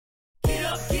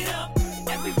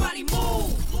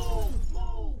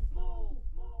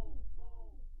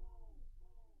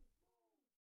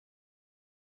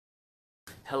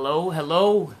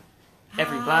Hello,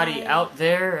 everybody Hi. out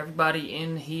there, everybody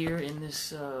in here in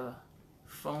this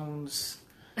phone's,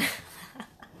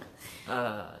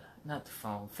 not the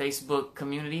phone, Facebook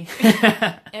community.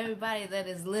 Everybody that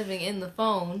is living in the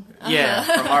phone. Yeah,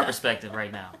 from our perspective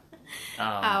right now.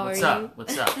 How what's are up? you?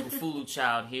 What's up? Ufulu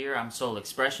Child here. I'm Soul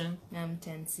Expression. I'm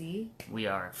Tensi. We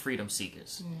are freedom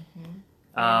seekers.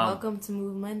 Welcome to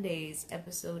Move Mondays,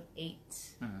 episode 8.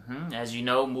 As you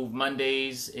know, Move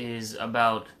Mondays is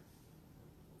about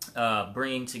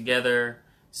bringing together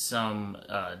some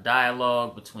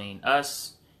dialogue between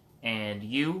us and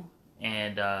you,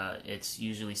 and it's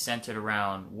usually centered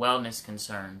around wellness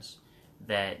concerns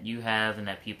that you have and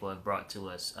that people have brought to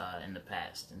us in the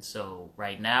past. And so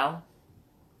right now,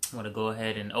 I want to go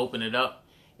ahead and open it up.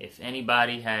 If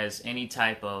anybody has any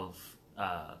type of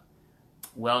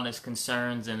wellness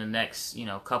concerns in the next,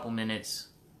 couple minutes,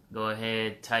 go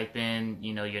ahead, type in,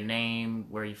 your name,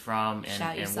 where you're from,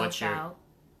 and what your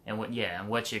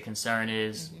what your concern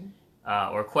is,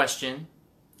 or question.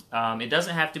 It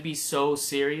doesn't have to be so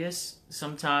serious.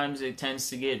 Sometimes it tends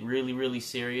to get really, really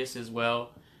serious as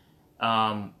well.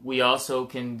 We also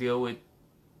can deal with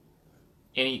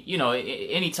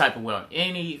any type of wellness,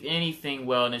 anything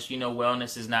wellness.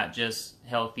 Wellness is not just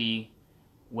healthy.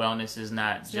 Wellness is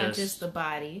not just the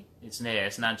body. It's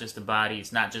not just the body.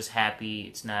 It's not just happy.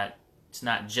 It's not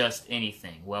just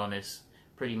anything. Wellness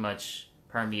pretty much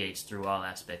permeates through all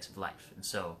aspects of life. And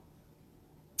so,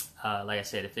 like I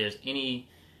said, if there's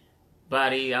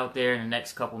anybody out there in the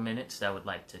next couple minutes that would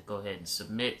like to go ahead and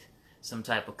submit some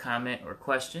type of comment or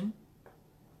question,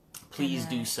 please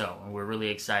do so. And we're really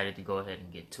excited to go ahead and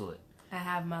get to it. I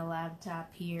have my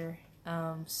laptop here,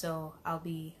 so I'll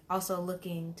be also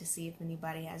looking to see if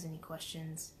anybody has any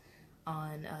questions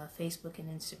on Facebook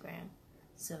and Instagram.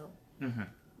 So, yeah.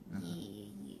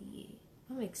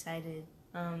 I'm excited.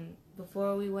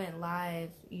 Before we went live,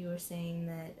 you were saying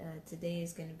that today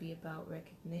is going to be about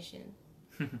recognition.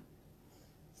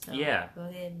 So yeah. Go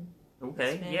ahead.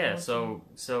 Okay. Yeah.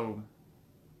 So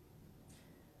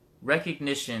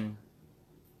recognition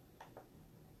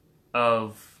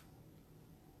of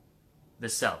the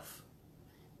self.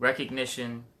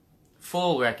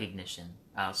 Full recognition,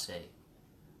 I'll say,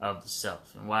 of the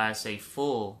self. And why I say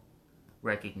full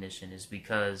recognition is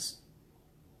because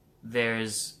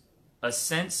there's a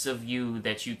sense of you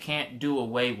that you can't do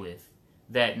away with,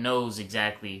 that knows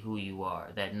exactly who you are,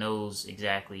 that knows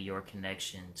exactly your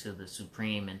connection to the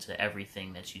Supreme and to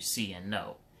everything that you see and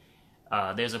know.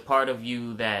 There's a part of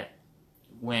you that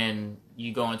when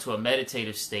you go into a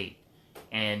meditative state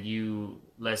and you,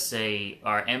 let's say,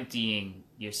 are emptying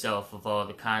yourself of all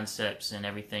the concepts and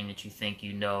everything that you think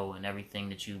you know and everything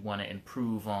that you want to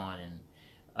improve on and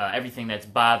everything that's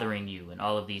bothering you and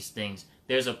all of these things,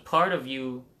 there's a part of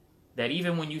you that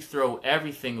even when you throw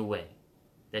everything away,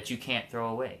 that you can't throw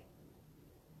away.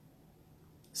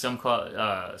 Some call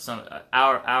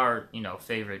our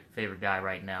favorite guy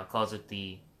right now calls it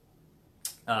the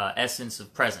essence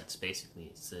of presence. Basically,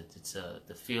 it's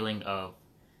the feeling of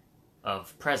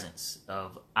presence,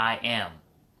 of I am.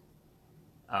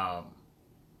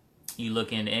 You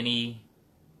look in any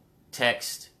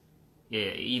text,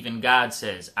 even God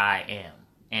says I am,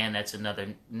 and that's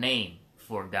another name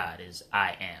for God, is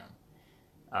I am.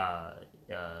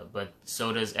 But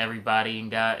so does everybody in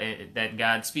God that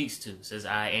God speaks to, says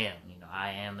I am.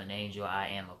 I am an angel, I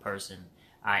am a person,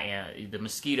 I am. The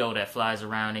mosquito that flies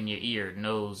around in your ear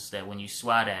knows that when you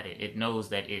swat at it, it knows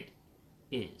that it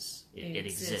is. It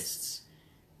exists.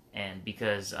 And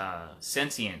because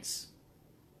sentience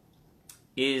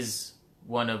is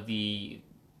one of the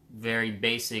very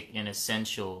basic and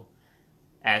essential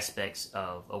aspects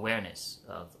of awareness,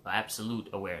 of absolute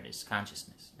awareness,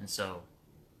 consciousness. And so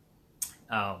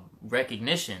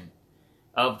recognition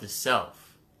of the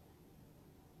self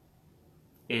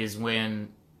is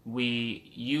when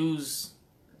we use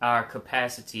our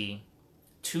capacity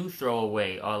to throw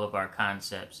away all of our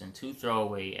concepts and to throw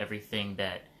away everything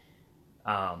that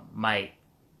might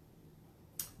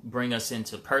bring us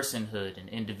into personhood and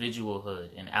individualhood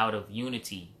and out of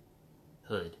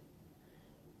unityhood.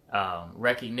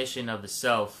 Recognition of the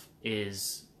self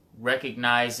is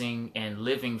recognizing and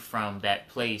living from that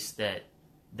place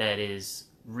that is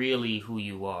really who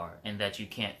you are and that you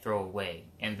can't throw away,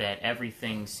 and that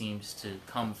everything seems to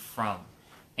come from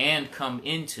and come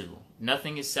into.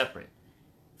 Nothing is separate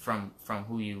from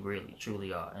who you really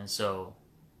truly are. And so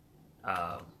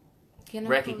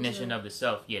recognition of the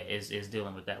self, is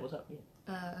dealing with that. What's up?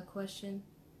 Yeah. A question?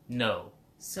 No.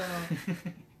 So,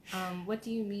 what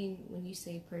do you mean when you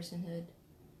say personhood?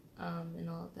 and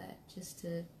all of that, just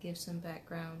to give some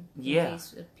background in Yeah.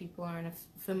 case if people aren't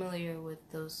familiar with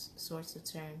those sorts of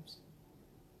terms.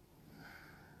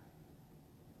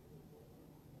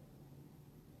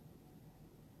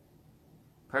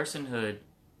 Personhood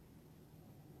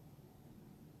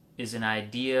is an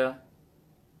idea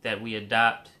that we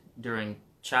adopt during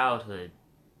childhood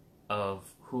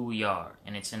of who we are,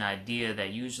 and it's an idea that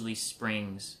usually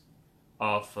springs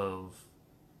off of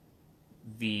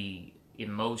the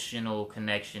emotional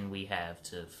connection we have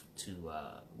to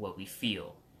what we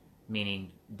feel,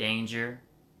 meaning danger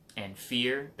and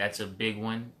fear. That's a big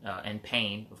one, and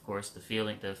pain, of course, the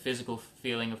physical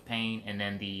feeling of pain, and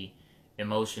then the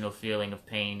emotional feeling of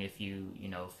pain if you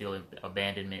feel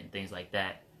abandonment and things like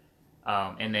that,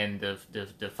 and then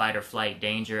the fight or flight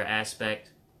danger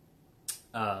aspect.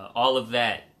 All of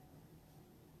that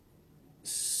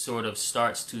sort of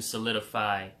starts to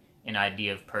solidify an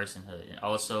idea of personhood, and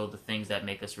also the things that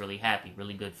make us really happy,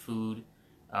 really good food,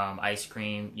 ice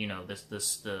cream,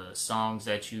 the songs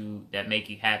that make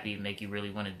you happy, make you really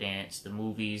want to dance, the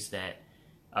movies that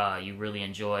you really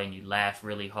enjoy and you laugh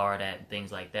really hard at, and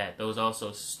things like that. Those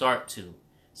also start to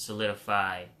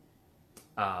solidify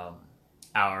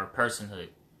our personhood.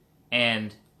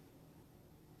 And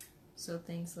so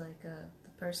things like the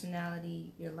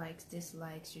personality, your likes,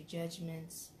 dislikes, your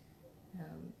judgments,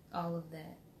 all of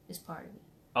that is part of it.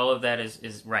 All of that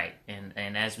is right.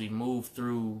 And as we move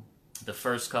through the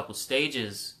first couple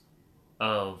stages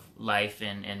of life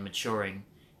and maturing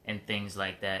and things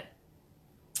like that,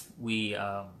 we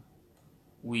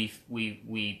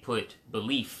put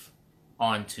belief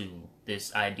onto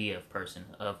this idea of person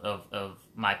of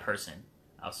my person,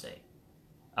 I'll say.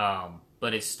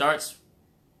 But it starts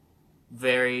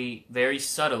very, very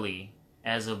subtly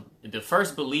as the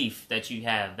first belief that you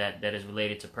have that is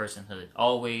related to personhood,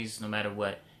 always, no matter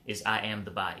what, is I am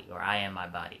the body, or I am my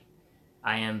body.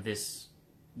 I am this,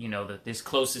 this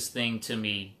closest thing to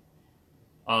me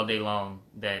all day long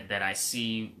that I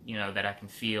see, that I can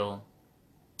feel.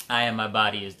 I am my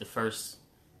body is the first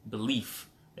belief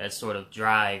that sort of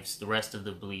drives the rest of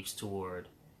the beliefs toward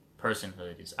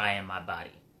personhood, is I am my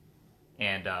body.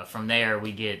 And from there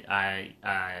we get I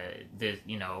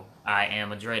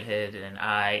am a dreadhead, and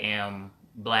I am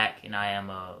black, and I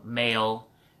am a male,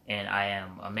 and I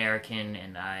am American,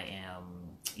 and I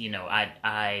am,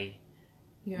 I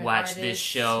You're watch artist, this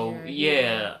show.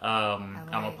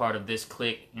 I'm a part of this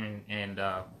clique, and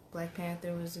Black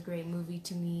Panther was a great movie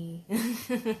to me.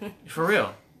 for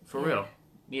real.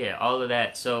 Yeah, all of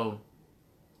that. So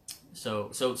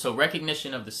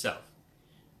recognition of the self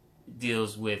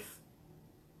deals with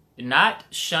not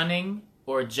shunning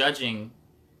or judging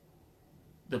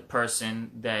the person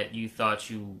that you thought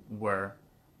you were,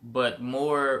 but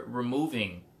more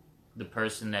removing the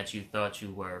person that you thought you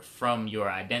were from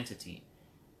your identity,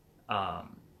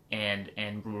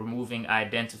 and removing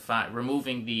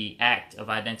the act of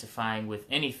identifying with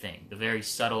anything, the very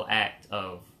subtle act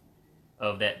of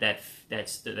that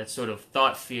sort of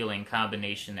thought feeling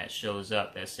combination that shows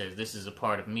up that says this is a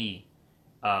part of me.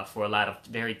 For a lot of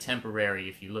very temporary,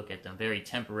 if you look at them, very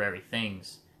temporary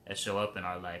things that show up in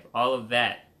our life. All of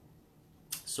that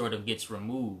sort of gets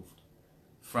removed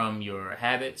from your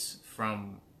habits,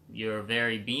 from your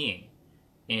very being,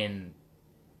 in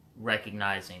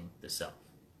recognizing the self.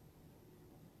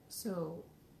 So,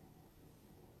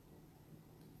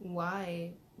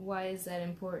 why is that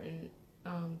important,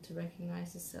 to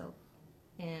recognize the self?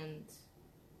 And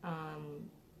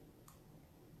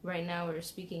right now we're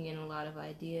speaking in a lot of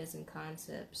ideas and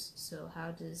concepts, so how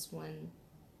does one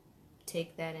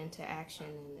take that into action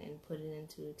and put it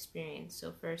into experience?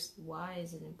 So first, why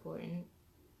is it important?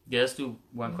 Yeah, let's do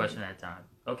one question at a time.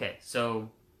 Okay, so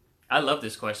I love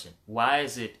this question. Why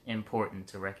is it important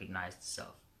to recognize the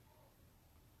self?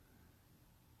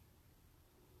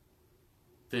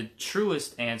 The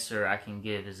truest answer I can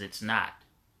give is it's not,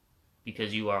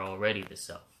 because you are already the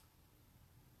self.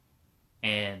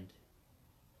 And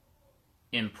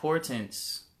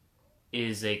importance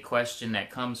is a question that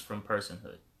comes from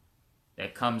personhood,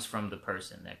 that comes from the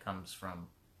person, that comes from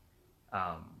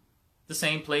the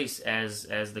same place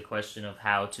as the question of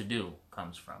how to do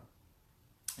comes from.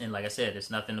 And like I said,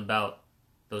 it's nothing about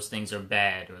those things are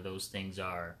bad or those things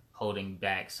are holding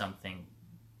back something,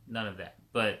 none of that.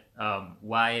 But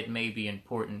why it may be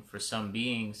important for some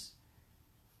beings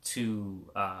to,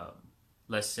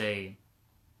 let's say,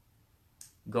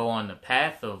 go on the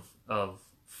path of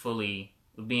fully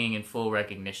being in full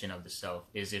recognition of the self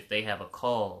is if they have a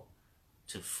call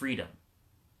to freedom.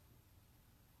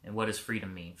 And what does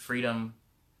freedom mean? Freedom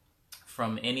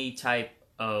from any type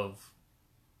of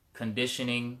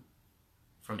conditioning,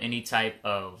 from any type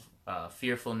of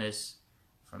fearfulness,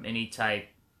 from any type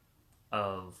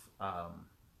of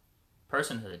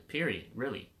personhood, period,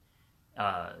 really.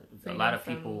 A lot of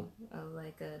people...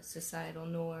 like societal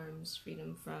norms,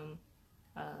 freedom from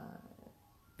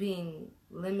being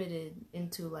limited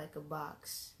into like a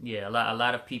box. Yeah, a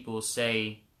lot of people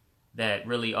say that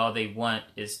really all they want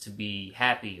is to be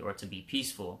happy or to be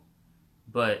peaceful.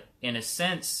 But in a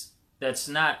sense, that's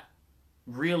not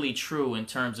really true in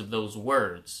terms of those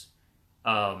words.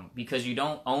 Because you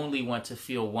don't only want to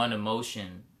feel one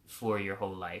emotion for your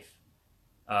whole life.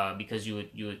 Because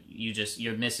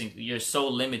you're so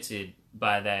limited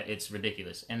by that, it's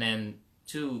ridiculous. And then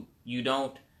two, you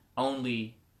don't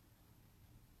only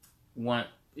want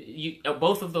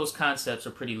both of those concepts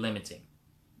are pretty limiting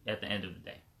at the end of the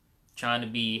day. Trying to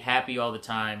be happy all the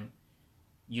time,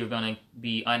 you're gonna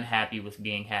be unhappy with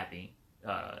being happy.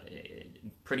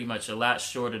 Pretty much a lot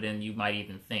shorter than you might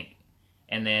even think.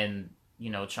 And then,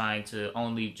 trying to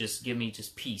only just give me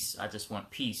just peace. I just want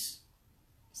peace.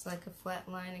 It's like a flat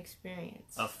line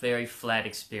experience. A very flat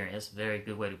experience. That's a very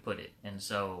good way to put it. And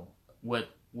so what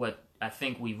I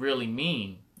think we really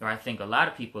mean, or I think a lot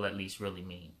of people at least really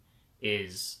mean,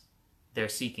 is they're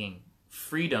seeking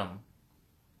freedom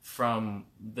from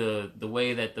the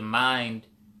way that the mind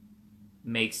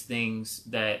makes things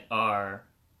that are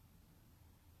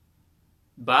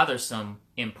bothersome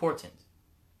important.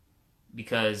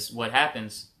 Because what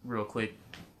happens, real quick,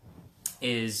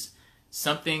 is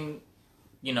something,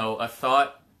 a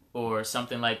thought or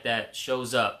something like that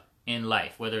shows up in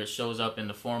life, whether it shows up in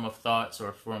the form of thoughts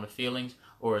or form of feelings,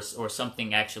 or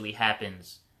something actually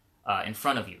happens in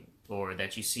front of you, or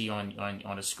that you see on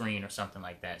a screen or something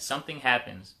like that. Something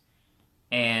happens,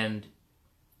 and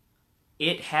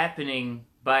it happening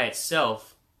by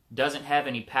itself doesn't have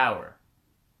any power.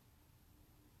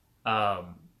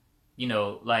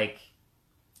 Like,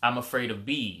 I'm afraid of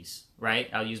bees, right?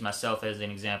 I'll use myself as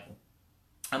an example.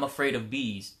 I'm afraid of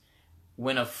bees.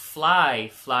 When a fly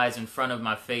flies in front of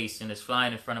my face and is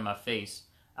flying in front of my face,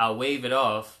 I'll wave it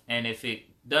off, and if it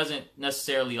doesn't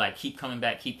necessarily like keep coming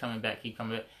back,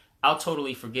 I'll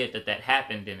totally forget that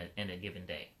happened in a given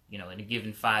day, in a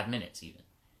given 5 minutes even.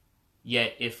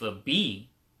 Yet if a bee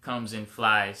comes and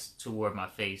flies toward my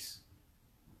face,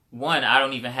 one, I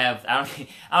don't even have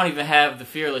the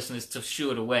fearlessness to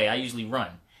shoo it away. I usually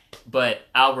run. But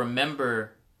I'll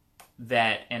remember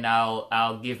that, and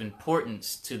I'll give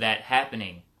importance to that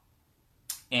happening,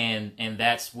 and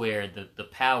that's where the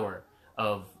power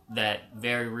of that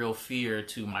very real fear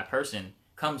to my person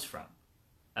comes from.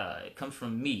 It comes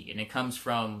from me, and it comes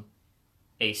from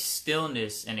a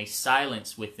stillness and a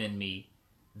silence within me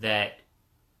that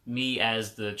me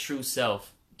as the true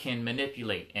self can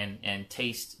manipulate and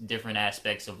taste different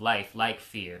aspects of life, like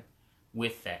fear,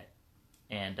 with that.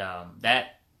 And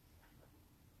that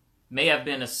may have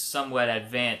been a somewhat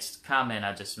advanced comment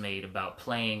I just made about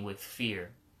playing with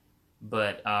fear.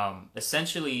 But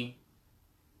essentially,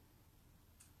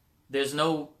 there's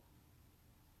no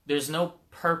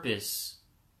purpose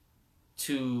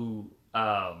to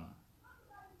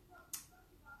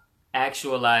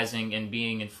actualizing and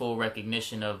being in full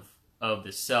recognition of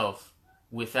the self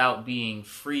without being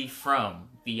free from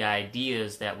the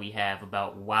ideas that we have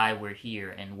about why we're here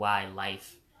and why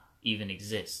life even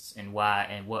exists and why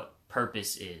and what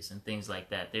purpose is and things like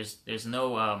that. There's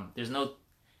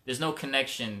no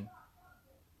connection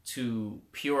to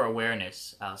pure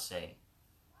awareness, I'll say,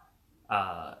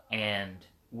 and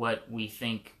what we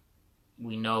think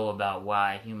we know about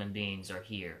why human beings are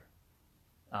here.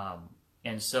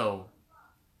 And so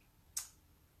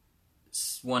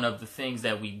one of the things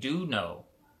that we do know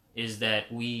is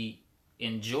that we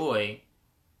enjoy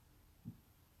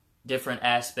different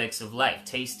aspects of life,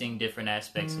 tasting different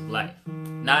aspects of life.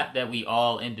 Not that we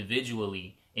all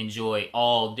individually enjoy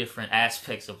all different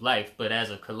aspects of life, but as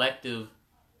a collective,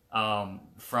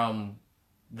 from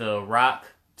the rock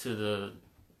to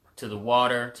the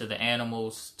water, to the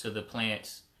animals, to the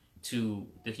plants, to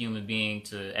the human being,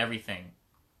 to everything.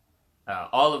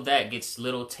 All of that gets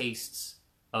little tastes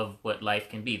of what life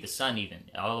can be. The sun even.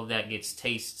 All of that gets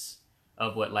tastes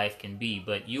of what life can be.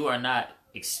 But you are not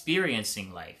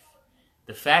experiencing life.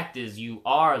 The fact is you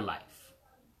are life.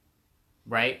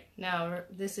 Right? Now,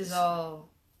 this is all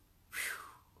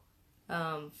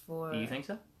for... Do you think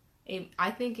so?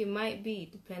 I think it might be,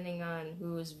 depending on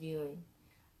who is viewing.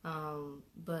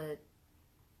 But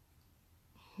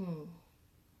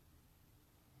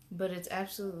it's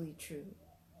absolutely true.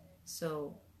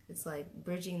 So it's like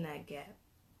bridging that gap.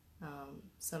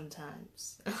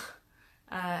 Sometimes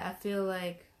I feel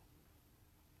like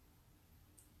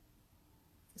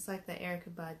it's like the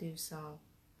Erykah Badu song.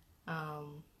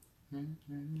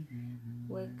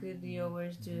 What good do your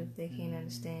words do if they can't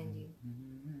understand you?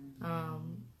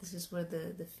 This is where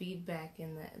the feedback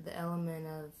and the element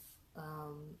of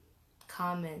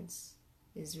comments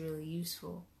is really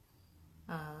useful.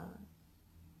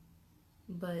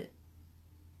 But,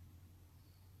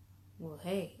 well,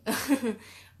 hey,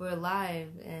 we're alive,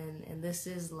 and this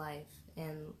is life.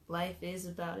 And life is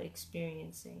about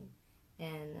experiencing.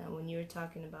 And when you were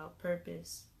talking about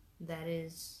purpose, that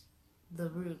is the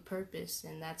root purpose.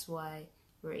 And that's why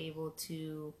we're able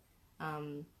to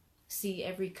see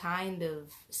every kind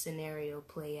of scenario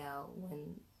play out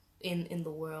when in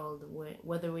the world,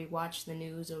 whether we watch the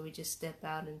news or we just step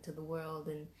out into the world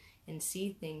and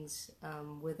see things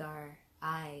with our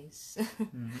eyes.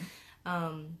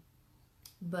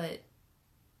 But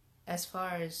as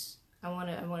far as I want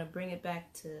to bring it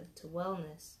back to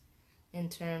wellness in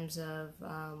terms of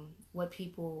what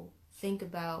people think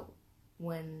about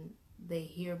when they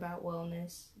hear about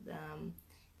wellness.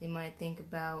 They might think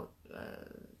about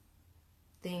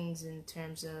things in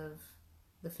terms of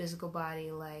the physical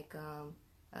body, like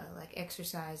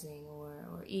exercising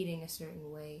or eating a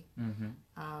certain way.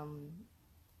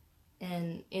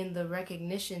 And in the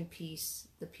recognition piece,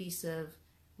 the piece of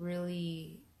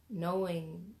really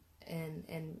knowing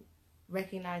and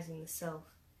recognizing the self,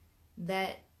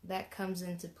 that comes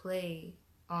into play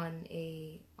on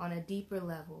a deeper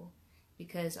level,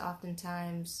 because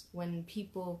oftentimes when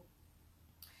people,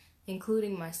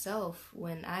 including myself,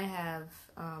 when I have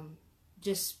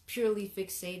just purely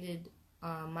fixated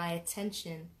my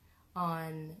attention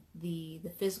on the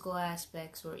physical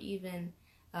aspects, or even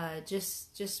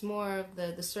just more of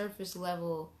the surface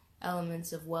level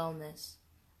elements of wellness,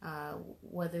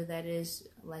 whether that is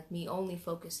like me only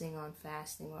focusing on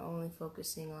fasting or only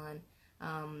focusing on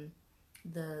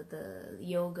the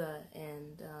yoga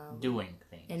and doing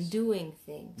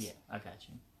things. Yeah, I got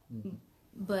you.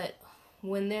 But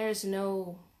when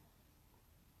the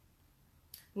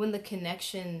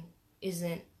connection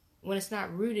isn't, when it's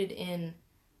not rooted in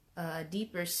a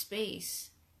deeper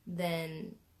space,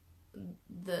 then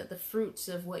the fruits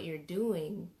of what you're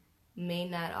doing may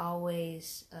not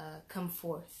always come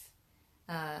forth.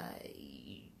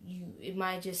 It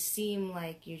might just seem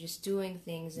like you're just doing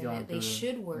things and that they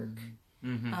should work,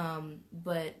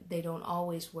 but they don't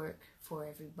always work for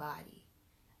everybody.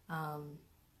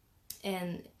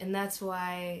 And that's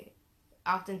why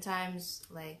oftentimes,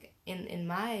 like in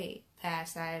my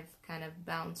past, I've kind of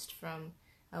bounced from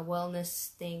a wellness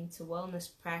thing to wellness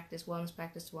practice to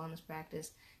wellness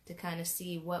practice, to kind of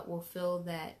see what will fill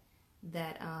that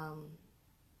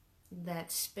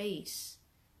space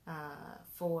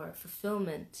for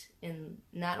fulfillment in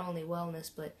not only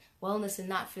wellness, but wellness and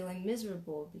not feeling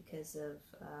miserable because of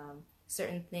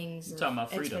certain things,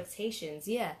 of expectations.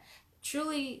 Yeah,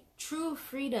 true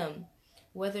freedom,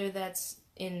 whether that's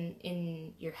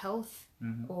in your health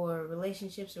or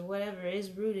relationships or whatever,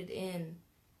 is rooted in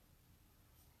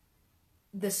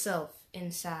the self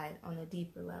inside on a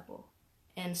deeper level.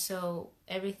 And so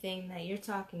everything that you're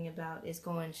talking about is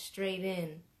going straight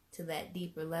in to that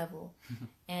deeper level.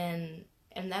 and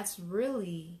that's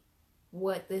really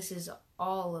what this is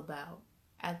all about.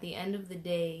 At the end of the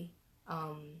day,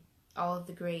 all of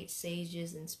the great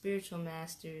sages and spiritual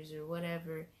masters or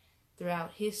whatever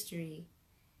throughout history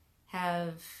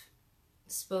have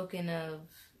spoken of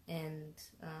and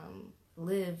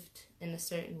lived in a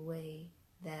certain way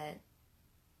that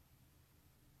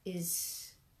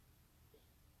is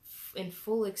in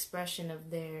full expression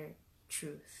of their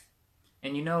truth.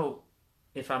 And you know,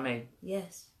 if I may,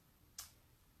 yes,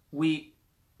 we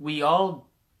all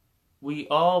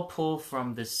pull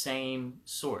from the same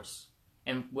source.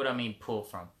 And what I mean pull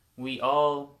from, we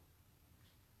all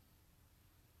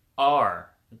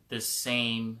are the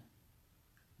same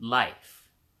life.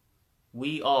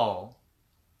 We all,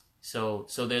 so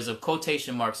there's a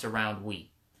quotation marks around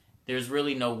we. There's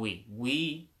really no we.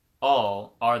 We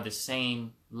all are the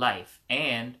same life.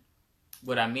 And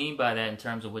what I mean by that, in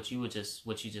terms of what you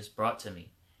just brought to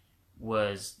me,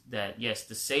 was that yes,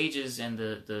 the sages and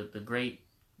the great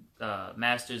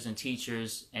masters and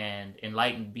teachers and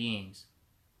enlightened beings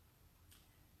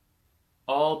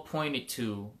all pointed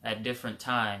to at different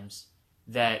times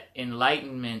that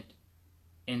enlightenment,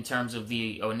 in terms of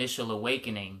the initial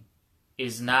awakening,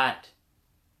 is not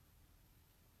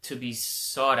to be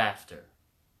sought after,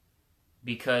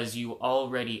 because you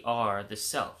already are the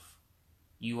self.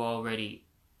 You already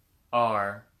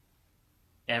are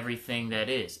everything that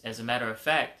is. As a matter of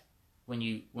fact, when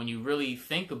you really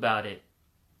think about it,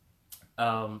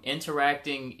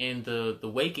 interacting in the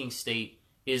waking state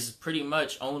is pretty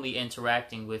much only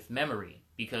interacting with memory,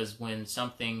 because when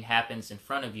something happens in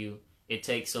front of you, it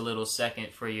takes a little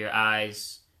second for your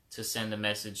eyes to send the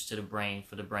message to the brain,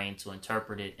 for the brain to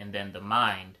interpret it, and then the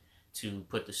mind to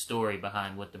put the story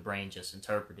behind what the brain just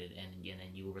interpreted, and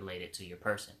then you relate it to your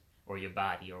person or your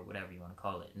body or whatever you want to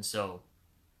call it. And so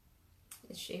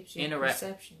it shapes your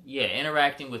perception. Yeah,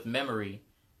 interacting with memory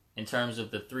in terms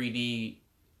of the 3D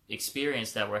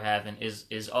experience that we're having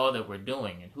is all that we're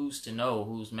doing. And who's to know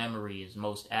whose memory is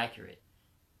most accurate?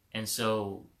 And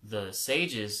so the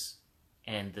sages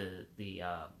and the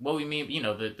what we mean,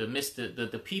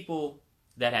 the people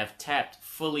that have tapped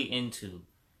fully into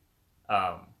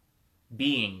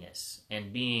beingness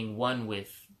and being one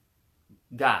with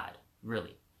God,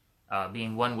 really,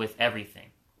 being one with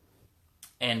everything,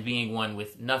 and being one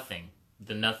with nothing,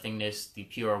 the nothingness, the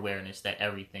pure awareness that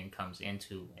everything comes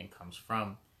into and comes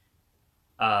from.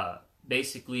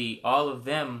 Basically, all of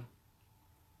them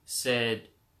said,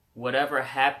 whatever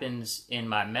happens in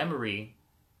my memory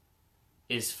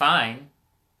is fine,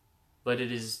 but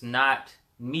it is not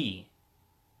me.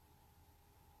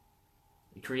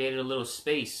 It created a little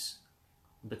space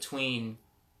between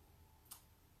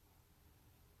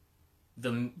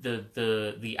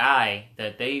the I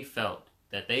that they felt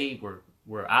that they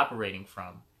were operating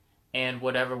from, and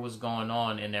whatever was going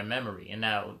on in their memory. And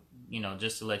now,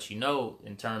 just to let you know,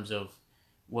 in terms of,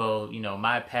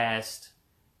 my past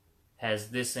has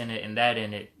this in it and that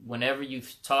in it. Whenever you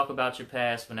talk about your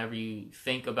past, whenever you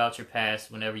think about your past,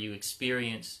 whenever you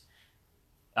experience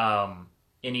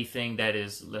anything that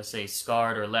is, let's say,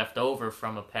 scarred or left over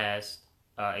from a past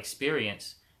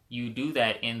experience, you do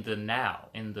that in the now,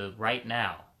 in the right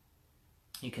now.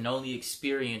 You can only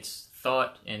experience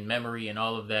thought and memory and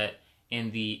all of that in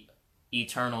the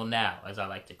eternal now, as I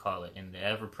like to call it, in the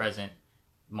ever-present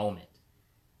moment.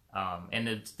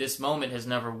 And this moment has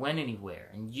never went anywhere.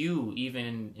 And you,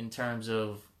 even in terms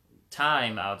of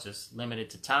time, I'll just limit it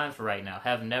to time for right now,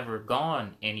 have never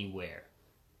gone anywhere.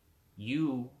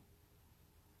 You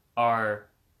are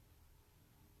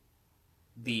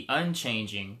the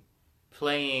unchanging,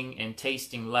 playing and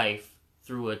tasting life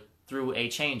through a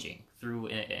changing, through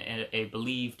a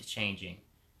believed changing.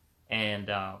 And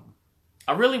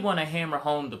I really want to hammer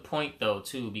home the point, though,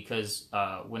 too, because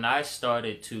when I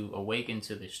started to awaken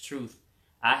to this truth,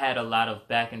 I had a lot of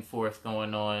back and forth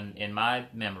going on in my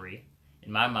memory,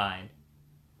 in my mind,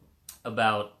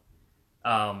 about,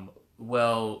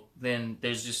 then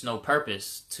there's just no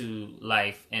purpose to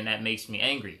life, and that makes me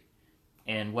angry.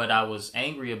 And what I was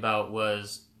angry about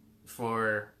was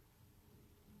for,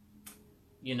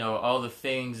 all the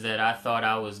things that I thought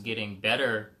I was getting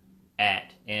better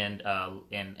at and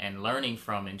learning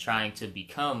from and trying to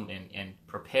become and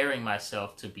preparing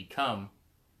myself to become,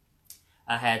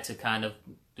 I had to kind of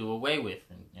do away with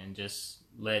and just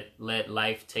let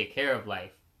life take care of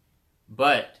life.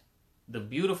 But the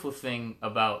beautiful thing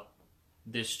about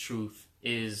this truth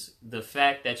is the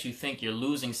fact that you think you're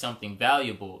losing something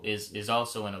valuable is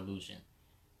also an illusion.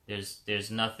 There's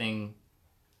nothing,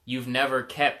 you've never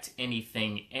kept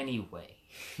anything anyway,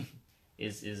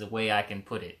 is a way I can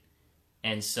put it.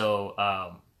 And so,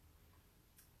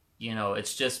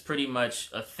 it's just pretty much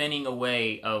a thinning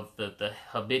away of the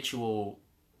habitual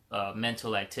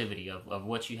mental activity of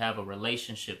what you have a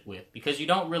relationship with, because you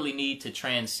don't really need to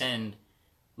transcend,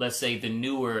 let's say, the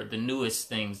newest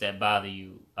things that bother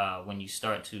you when you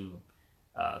start to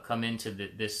come into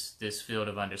this field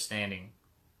of understanding.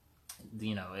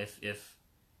 If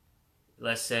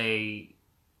let's say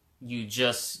you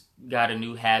just got a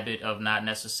new habit of not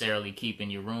necessarily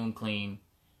keeping your room clean,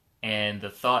 and the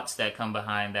thoughts that come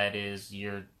behind that is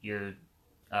you're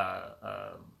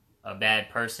a bad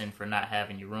person for not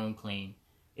having your room clean.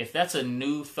 If that's a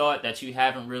new thought that you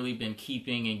haven't really been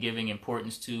keeping and giving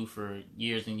importance to for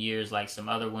years and years like some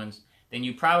other ones, then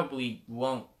you probably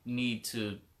won't need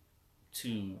to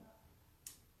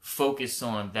focus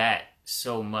on that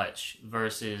so much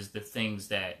versus the things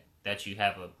that you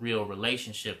have a real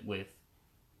relationship with,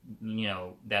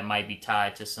 that might be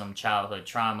tied to some childhood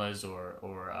traumas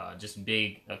or just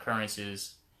big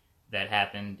occurrences that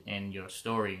happened in your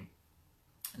story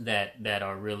that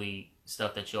are really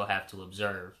stuff that you'll have to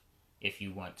observe if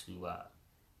you want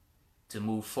to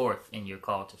move forth in your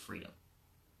call to freedom.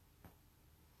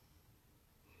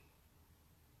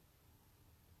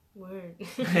 Word.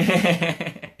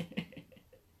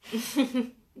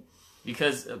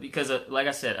 Because like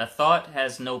I said, a thought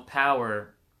has no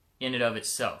power in and of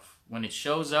itself. When it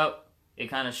shows up, it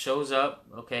kind of shows up.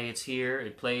 Okay, it's here.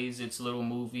 It plays its little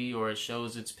movie, or it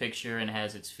shows its picture and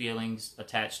has its feelings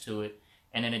attached to it,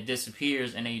 and then it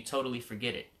disappears, and then you totally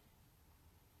forget it.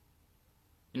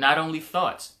 Not only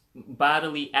thoughts,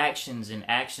 bodily actions and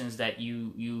actions that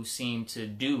you seem to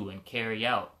do and carry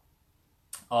out.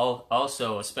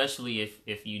 Also, especially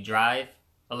if you drive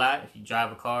a lot, if you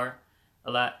drive a car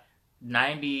a lot,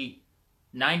 90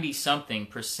 something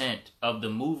percent of the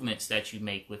movements that you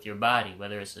make with your body,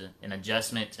 whether it's an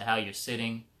adjustment to how you're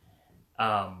sitting,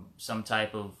 some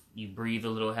type of, you breathe a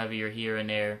little heavier here and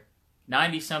there,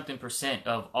 90 something percent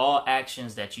of all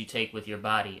actions that you take with your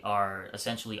body are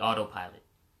essentially autopilot.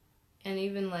 And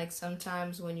even like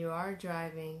sometimes when you are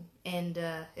driving and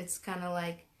it's kind of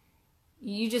like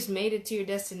you just made it to your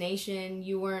destination,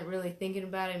 you weren't really thinking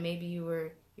about it, maybe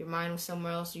your mind was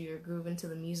somewhere else, or you were grooving to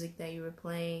the music that you were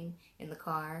playing in the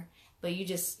car, but you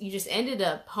just ended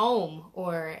up home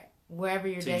or wherever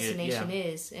your destination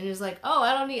is, and it's like, oh,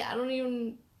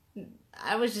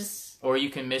 I was just... Or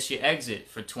you can miss your exit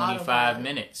for 25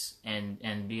 minutes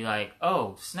and be like,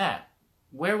 oh, snap,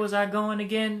 where was I going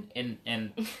again? And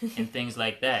and things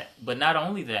like that. But not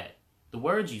only that, the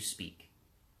words you speak.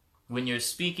 When you're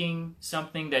speaking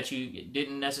something that you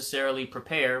didn't necessarily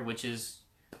prepare, which is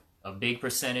a big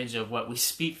percentage of what we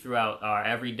speak throughout our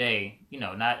everyday,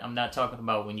 I'm not talking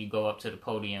about when you go up to the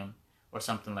podium or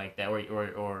something like that,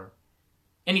 or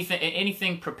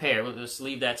anything prepared. Let's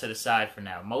leave that to the side for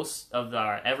now. Most of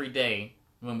our everyday,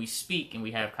 when we speak and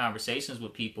we have conversations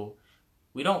with people,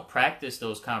 we don't practice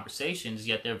those conversations,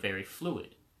 yet they're very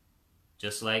fluid,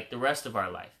 just like the rest of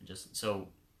our life. So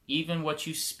even what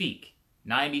you speak,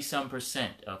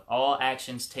 90% of all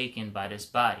actions taken by this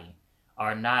body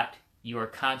are not your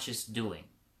conscious doing.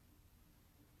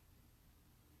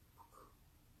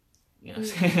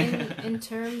 In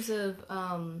terms of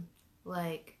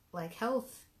like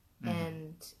health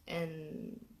and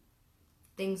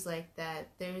things like that,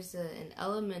 there's an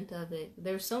element of it.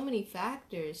 There's so many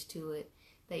factors to it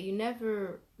that you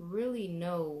never really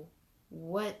know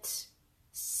what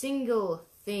single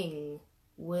thing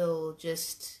will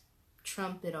just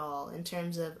trump it all, in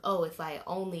terms of, oh, if I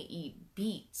only eat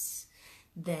beets,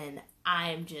 then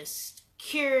I'm just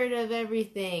cured of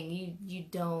everything. You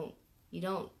don't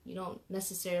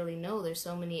necessarily know. There's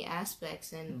so many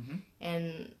aspects,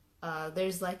 and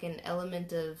there's like an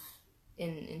element of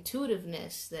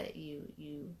intuitiveness that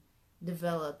you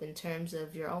develop in terms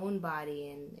of your own body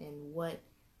and what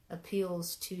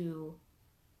appeals to,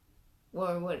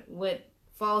 or what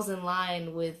falls in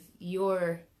line with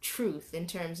your truth in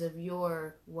terms of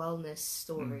your wellness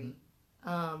story.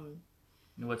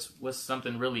 What's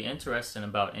something really interesting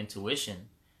about intuition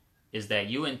is that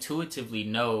you intuitively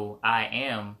know I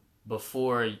am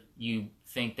before you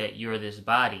think that you're this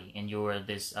body and you're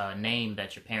this name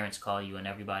that your parents call you and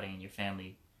everybody in your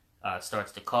family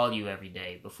starts to call you every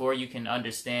day. Before you can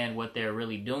understand what they're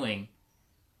really doing,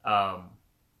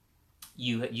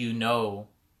 you know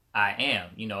I am.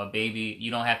 A baby,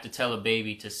 you don't have to tell a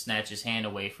baby to snatch his hand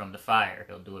away from the fire.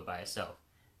 He'll do it by himself.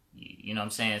 You know what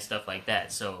I'm saying? Stuff like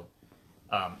that. So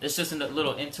it's just a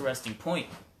little interesting point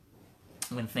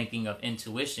when thinking of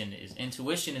intuition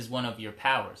is one of your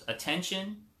powers.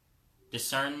 Attention,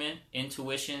 discernment,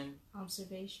 intuition,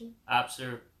 observation.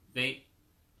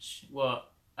 Well,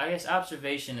 I guess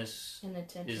observation is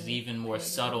even more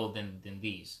subtle than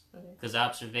these. Because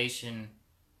observation,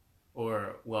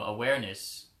 or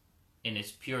awareness in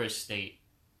its purest state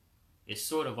is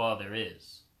sort of all there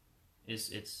is.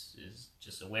 It's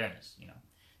just awareness,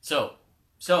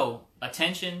 So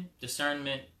attention,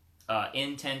 discernment,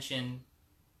 intention,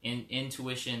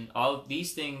 intuition, all of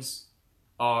these things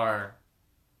are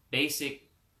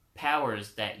basic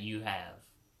powers that you have,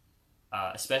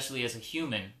 especially as a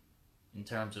human, in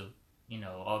terms of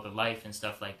all the life and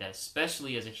stuff like that.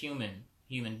 Especially as a human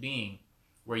being,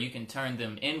 where you can turn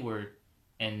them inward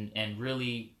and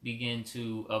really begin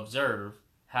to observe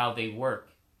how they work.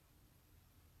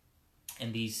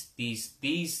 And these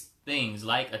things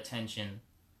like attention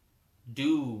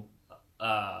do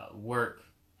work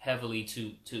heavily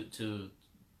to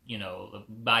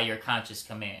by your conscious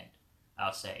command,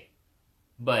 I'll say.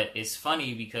 But it's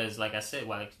funny because, like I said,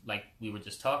 like we were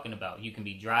just talking about, you can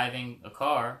be driving a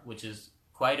car, which is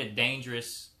quite a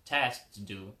dangerous task to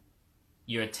do.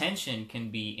 Your attention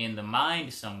can be in the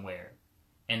mind somewhere,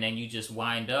 and then you just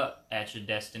wind up at your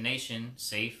destination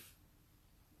safe,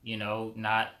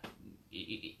 not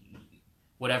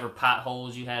whatever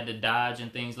potholes you had to dodge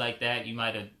and things like that. You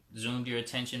might have zoomed your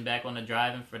attention back on the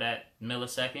driving for that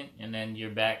millisecond, and then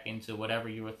you're back into whatever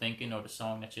you were thinking or the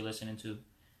song that you're listening to.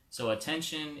 So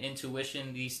attention,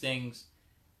 intuition, these things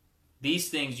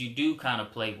you do kind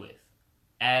of play with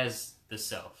as the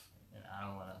self. And I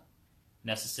don't want to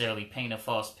necessarily paint a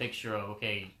false picture of,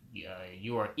 okay,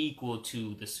 you are equal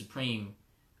to the supreme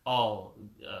all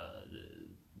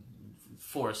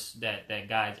force that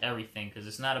guides everything, because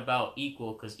it's not about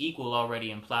equal, because equal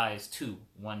already implies two,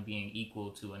 one being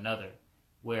equal to another,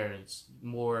 where it's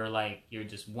more like you're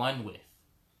just one with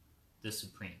the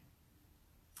Supreme.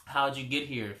 How'd you get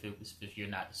here if you're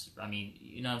not the Supreme? I mean,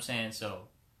 you know what I'm saying? So,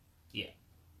 yeah.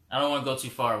 I don't want to go too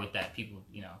far with that. People,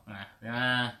 you know,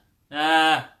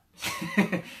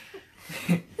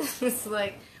 It's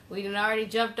like we done already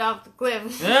jumped off the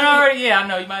cliff. Yeah, I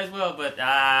know, you might as well, but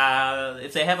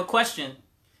if they have a question,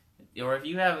 or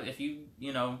if you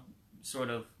you know, sort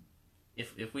of,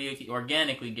 if we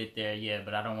organically get there, yeah,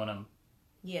 but I don't want to,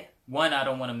 yeah. One, I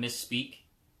don't want to misspeak,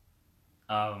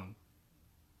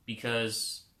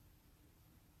 because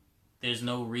there's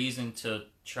no reason to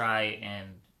try and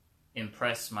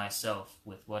impress myself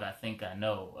with what I think I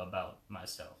know about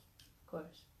myself. Of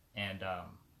course.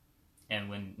 And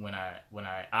when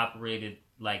I operated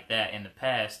like that in the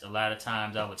past, a lot of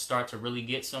times I would start to really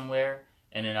get somewhere,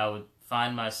 and then I would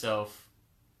find myself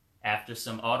after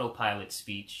some autopilot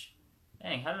speech,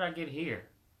 dang, how did I get here?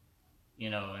 You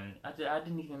know, and I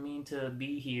didn't even mean to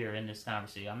be here in this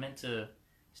conversation. I meant to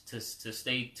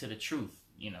stay to the truth,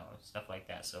 you know, stuff like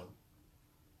that. So,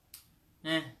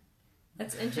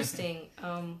 That's interesting.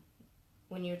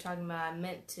 When you were talking about I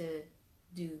meant to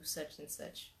do such and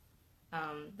such,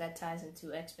 that ties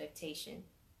into expectation.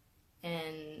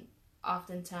 And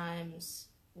oftentimes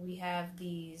we have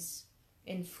these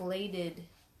inflated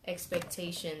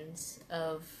expectations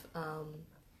of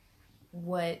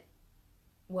what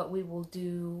we will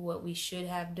do, what we should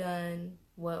have done,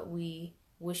 what we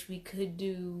wish we could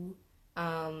do,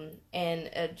 and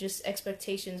just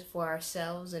expectations for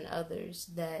ourselves and others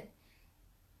that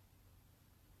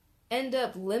end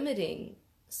up limiting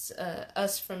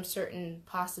us from certain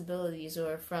possibilities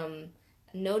or from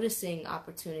noticing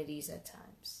opportunities at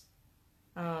times.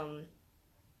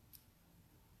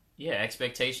 Yeah,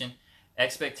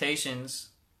 expectations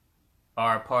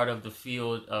are part of the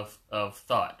field of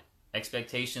thought.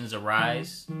 Expectations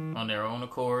arise on their own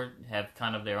accord, have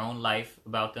kind of their own life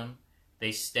about them.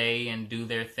 They stay and do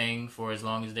their thing for as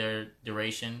long as their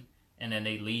duration, and then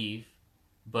they leave.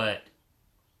 But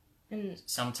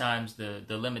sometimes the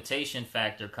limitation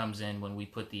factor comes in when we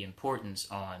put the importance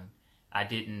on, I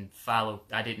didn't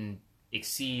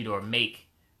exceed or make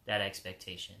that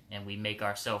expectation. And we make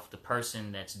ourselves the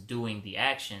person that's doing the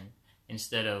action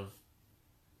instead of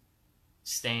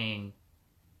staying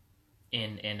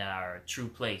in our true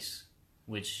place,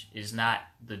 which is not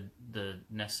the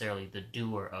necessarily the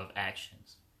doer of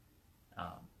actions.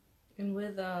 And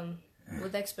with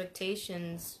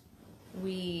expectations,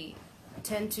 we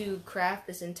tend to craft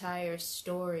this entire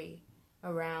story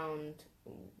around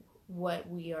what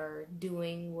we are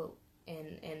doing,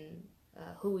 and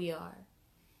who we are,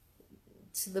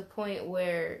 to the point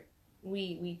where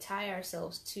we tie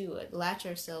ourselves to it, latch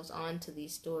ourselves onto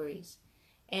these stories.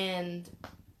 And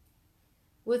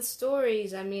with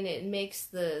stories, I mean, it makes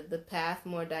the path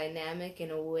more dynamic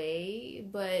in a way,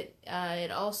 but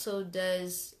it also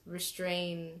does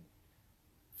restrain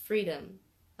freedom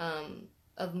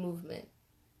of movement.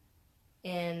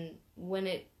 And when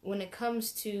it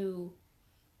comes to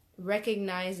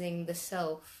recognizing the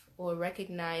self, or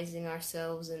recognizing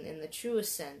ourselves in the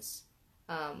truest sense,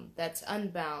 that's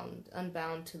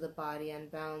unbound to the body,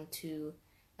 unbound to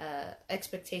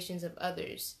expectations of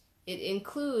others. It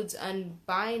includes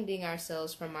unbinding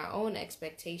ourselves from our own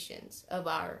expectations of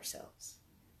ourselves.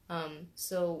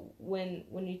 So when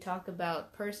you talk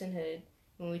about personhood,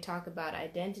 when we talk about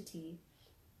identity,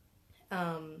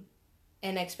 and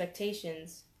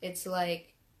expectations, it's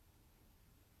like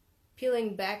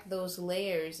peeling back those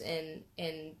layers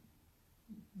and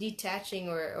detaching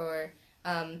or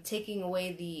taking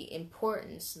away the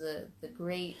importance, the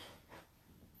great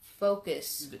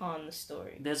focus on the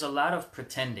story. There's a lot of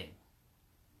pretending.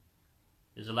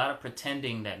 There's a lot of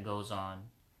pretending that goes on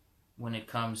when it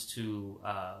comes to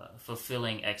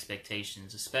fulfilling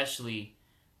expectations, especially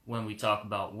when we talk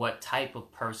about what type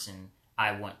of person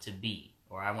I want to be,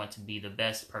 or I want to be the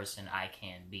best person I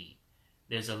can be.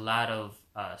 There's a lot of,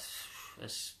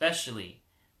 especially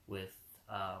with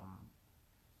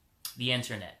the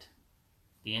internet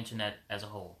as a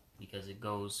whole, because it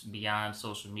goes beyond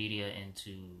social media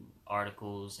into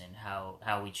articles and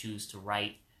how we choose to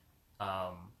write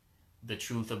the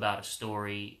truth about a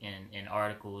story in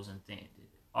articles and things,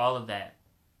 all of that.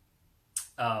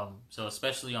 So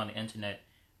especially on the internet.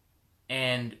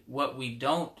 And what we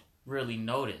don't really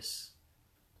notice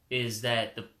is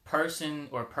that the person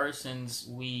or persons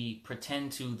we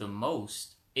pretend to the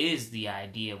most is the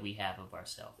idea we have of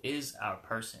ourselves, is our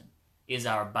person, is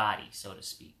our body, so to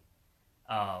speak.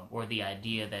 or the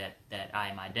idea that I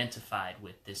am identified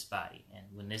with this body, and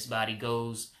when this body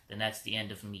goes, then that's the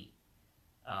end of me.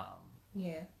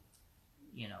 Yeah.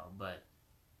 You know, but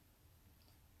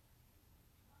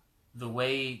the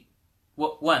way,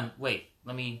 wait,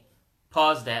 let me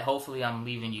pause that. Hopefully I'm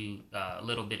leaving you a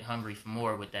little bit hungry for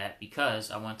more with that,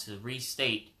 because I want to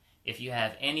restate, if you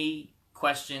have any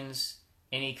questions,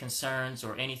 any concerns,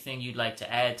 or anything you'd like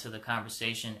to add to the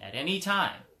conversation at any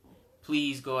time,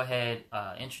 please go ahead,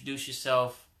 introduce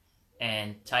yourself,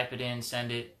 and type it in,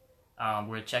 send it.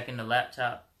 We're checking the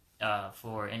laptop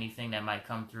for anything that might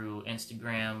come through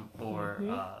Instagram or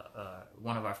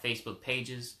one of our Facebook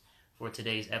pages for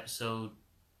today's episode.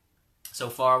 So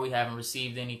far, we haven't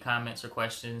received any comments or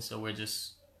questions, so we're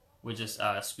just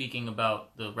speaking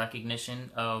about the recognition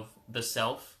of the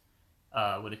self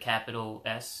with a capital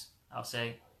S, I'll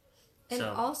say. And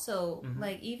also,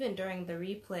 like, even during the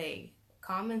replay,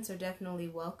 comments are definitely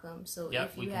welcome. So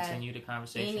if you have continue the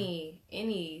conversation.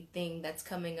 anything that's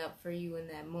coming up for you in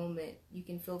that moment, you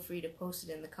can feel free to post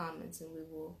it in the comments, and we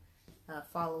will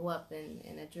follow up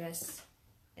and address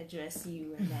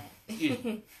you in that.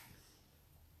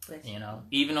 But, you know,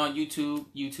 even on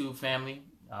YouTube family,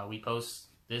 we post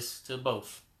this to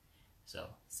both. So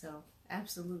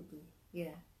absolutely,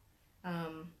 yeah.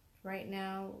 Right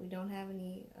now we don't have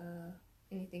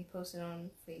anything posted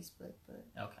on Facebook, but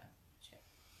okay.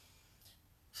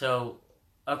 So,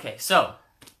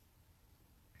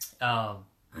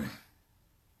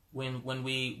 when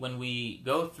we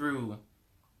go through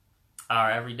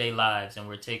our everyday lives and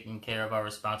we're taking care of our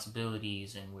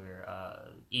responsibilities and we're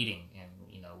eating and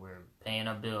we're paying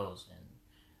our bills and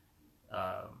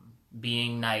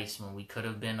being nice when we could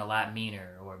have been a lot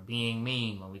meaner, or being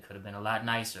mean when we could have been a lot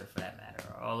nicer, for that matter,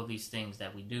 or all of these things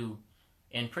that we do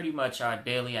in pretty much our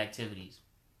daily activities.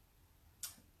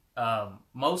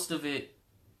 Most of it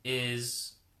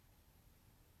is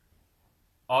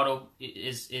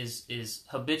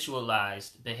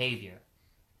habitualized behavior,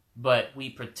 but we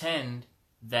pretend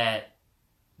that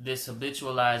this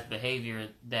habitualized behavior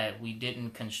that we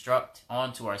didn't construct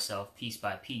onto ourselves piece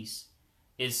by piece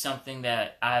is something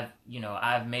that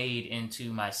I've made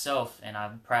into myself, and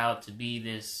I'm proud to be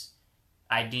this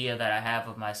idea that I have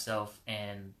of myself.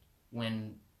 And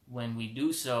when we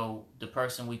do so, the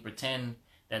person we pretend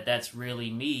that's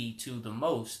really me to the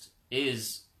most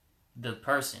is the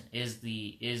person, is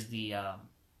the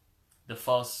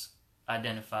false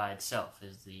identified self,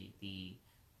 is the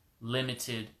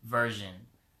limited version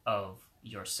of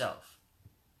yourself.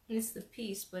 It's the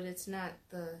piece, but it's not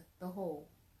the whole.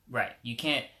 Right. You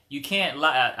can't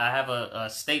lie. I have a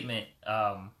statement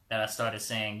that I started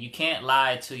saying. You can't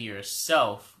lie to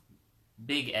yourself.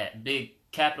 Big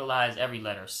capitalize every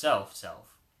letter. Self.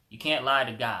 You can't lie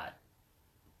to God.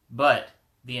 But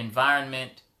the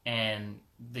environment and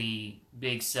the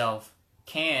big self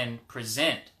can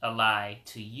present a lie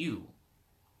to you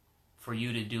for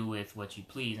you to do with what you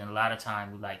please. And a lot of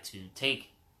time we like to take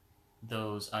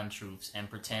those untruths and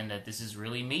pretend that this is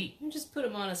really me. You just put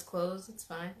them on as clothes. It's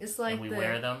fine. It's like we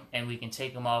wear them, and we can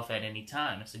take them off at any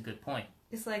time. It's a good point.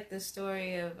 It's like the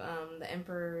story of the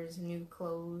Emperor's New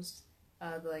Clothes,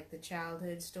 like the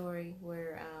childhood story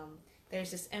where there's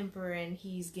this emperor and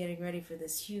he's getting ready for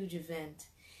this huge event,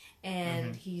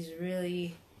 and he's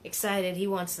really excited. He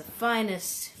wants the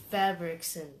finest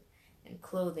fabrics and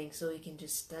clothing so he can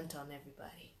just stunt on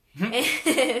everybody.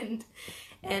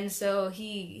 And so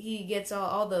he gets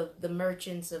all the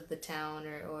merchants of the town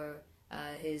or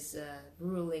his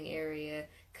ruling area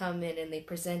come in, and they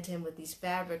present him with these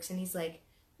fabrics, and he's like,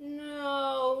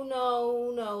 no,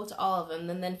 to all of them.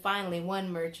 And then finally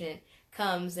one merchant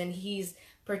comes, and he's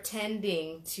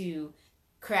pretending to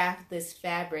craft this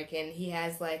fabric, and he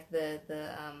has like the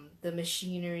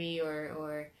machinery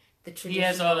or the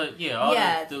traditional. He has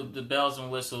all the bells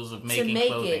and whistles of making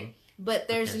clothing. It. But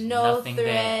there's no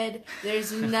thread.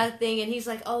 There's nothing, and he's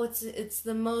like, "Oh, it's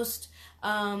the most."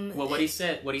 Well, what he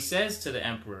says to the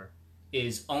emperor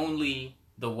is only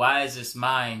the wisest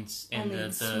minds and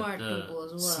the smart people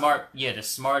as well. The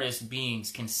smartest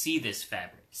beings can see this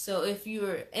fabric. So if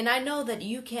and I know that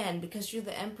you can, because you're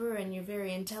the emperor and you're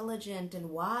very intelligent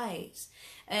and wise,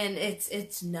 and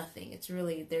it's nothing. It's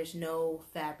really, there's no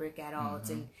fabric at all.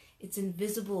 It's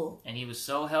invisible. And he was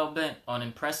so hell-bent on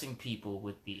impressing people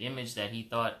with the image that he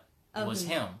thought was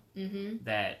him.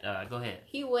 That, go ahead.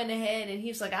 He went ahead and he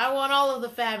was like, I want all of the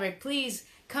fabric. Please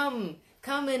come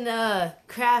and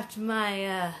craft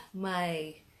my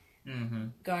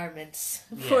garments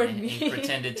for me. He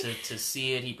pretended to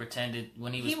see it. He pretended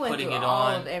when he was putting it all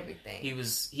on. Of everything. He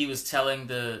was telling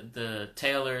the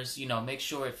tailors, make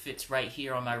sure it fits right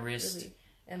here on my wrist. Really.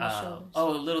 And the shoulders. a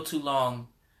little too long,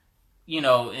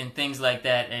 and things like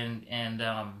that, and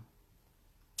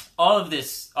all of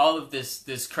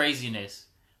this craziness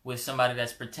with somebody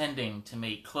that's pretending to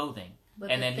make clothing,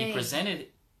 But and the then he thing- presented.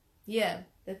 Yeah,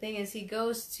 the thing is, he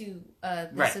goes to this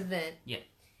Right. event, Yeah.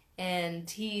 and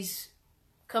he's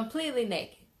completely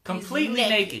naked. Completely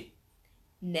He's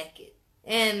naked.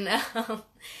 and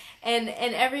and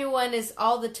everyone is,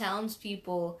 all the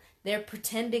townspeople, they're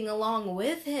pretending along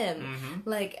with him. Mm-hmm.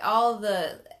 Like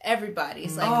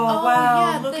everybody's like, Oh,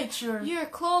 wow, yeah, look at your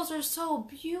clothes are so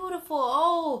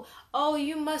beautiful. Oh,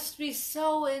 you must be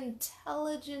so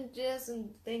intelligent, just and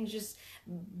things, just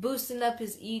boosting up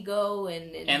his ego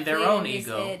and their clearing own his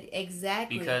ego. head.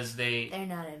 Exactly, Because they're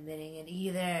not admitting it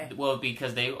either. Well,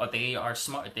 because they are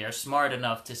smart. They are smart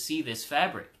enough to see this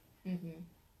fabric. Mm-hmm.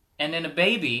 And then a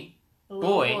baby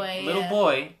Little little yeah.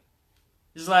 boy,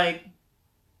 is like,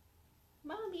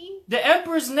 Mommy, the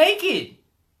emperor's naked.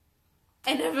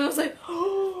 and everyone's like,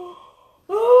 oh.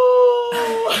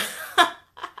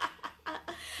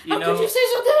 You How know, could you say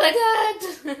something like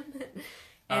that?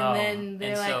 And then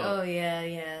they're and like, so- oh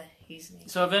yeah, he's naked.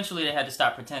 so eventually they had to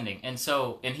stop pretending, and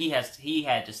he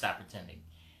had to stop pretending,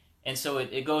 and so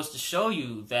it goes to show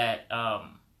you that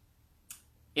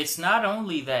it's not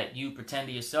only that you pretend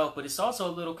to yourself, but it's also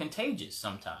a little contagious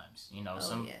sometimes.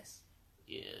 Yes.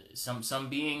 Some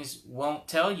beings won't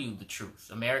tell you the truth.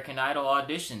 American Idol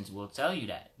auditions will tell you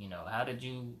that. How did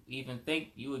you even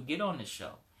think you would get on this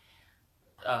show?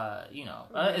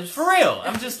 It's for real.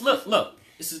 I'm just look.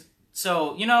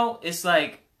 It's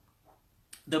like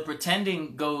the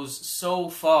pretending goes so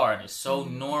far and it's so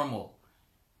normal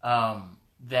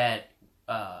that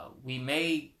we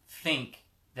may think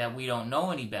that we don't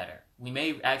know any better. We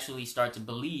may actually start to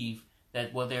believe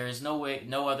that, well, there is no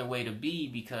other way to be,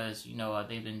 because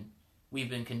we've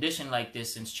been conditioned like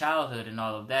this since childhood and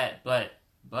all of that. But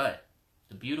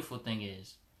the beautiful thing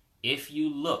is, if you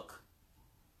look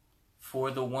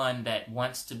for the one that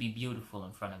wants to be beautiful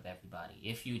in front of everybody,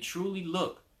 if you truly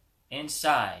look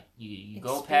inside, you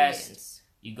go past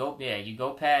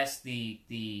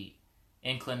the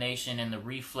inclination and the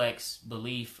reflex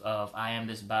belief of I am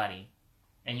this body,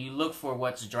 and you look for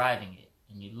what's driving it,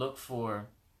 and you look for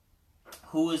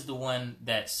who is the one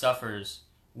that suffers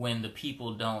when the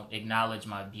people don't acknowledge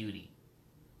my beauty,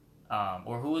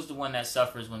 or who is the one that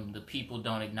suffers when the people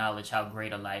don't acknowledge how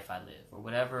great a life I live, or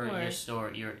whatever your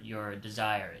story, your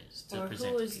desire is to present.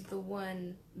 Or who to is people. the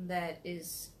one that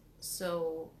is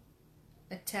so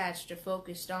attached or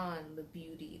focused on the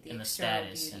beauty, the And the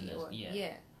external status beauty, and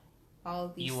the- all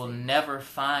of these You will things. never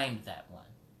find that one.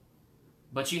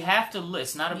 But you have to look.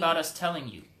 It's not about us telling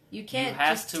you. You can't you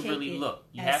have just to take really it look.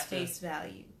 You as have to face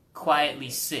value. quietly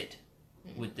sit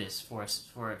with this for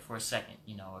a second,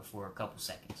 or for a couple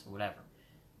seconds or whatever,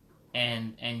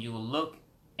 and you will look,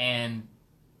 and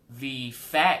the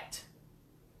fact,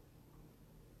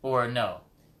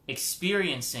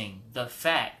 experiencing the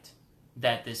fact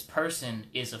that this person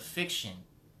is a fiction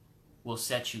will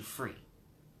set you free.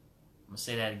 I'm going to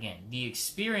say that again. The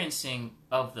experiencing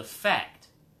of the fact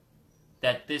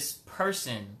that this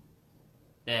person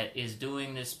that is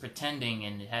doing this pretending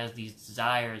and has these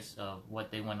desires of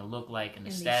what they want to look like and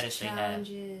the status they have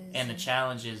and the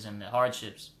challenges and the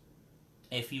hardships,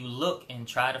 if you look and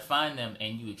try to find them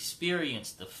and you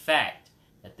experience the fact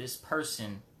that this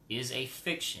person is a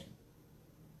fiction,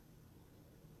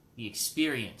 the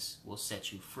experience will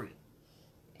set you free.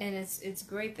 And it's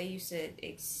great that you said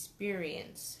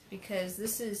experience,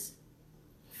 because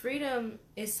freedom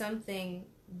is something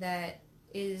that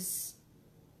it's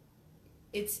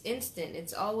instant.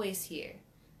 It's always here,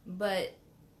 but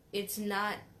it's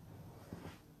not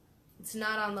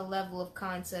on the level of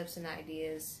concepts and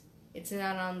ideas. It's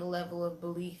not on the level of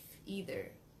belief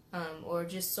either, or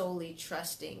just solely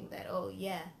trusting that, oh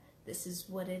yeah, this is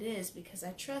what it is because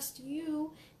I trust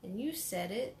you and you said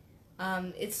it.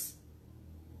 It's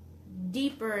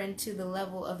deeper into the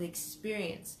level of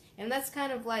experience, and that's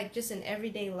kind of like just in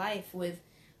everyday life with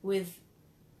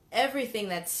everything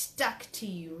that's stuck to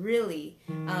you. Really,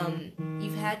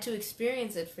 you've had to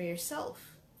experience it for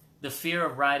yourself. The fear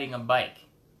of riding a bike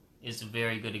is a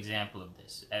very good example of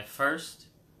this. At first,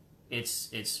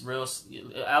 it's real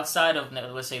outside of,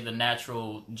 let's say, the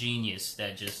natural genius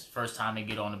that just first time they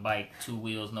get on the bike, 2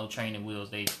 wheels, no training wheels,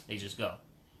 they just go.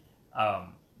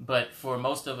 But for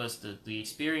most of us, the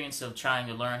experience of trying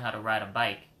to learn how to ride a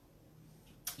bike,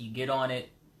 you get on it,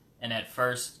 and at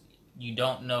first you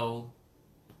don't know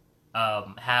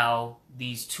how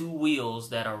these 2 wheels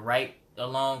that are right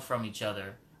along from each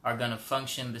other are going to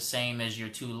function the same as your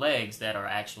 2 legs that are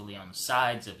actually on the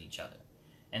sides of each other.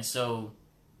 And so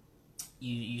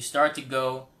you start to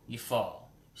go, you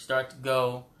fall. You start to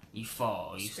go, you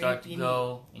fall. You start to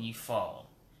go, and you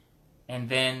fall. And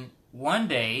then one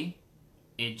day,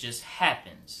 it just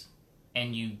happens.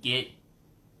 And you get,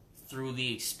 through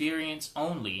the experience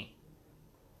only,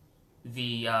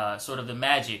 the sort of the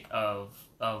magic of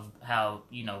how,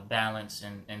 you know, balance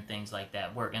and things like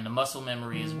that work. And the muscle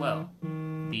memory as well,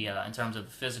 in terms of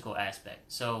the physical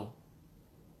aspect. So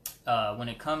when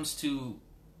it comes to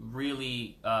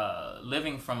really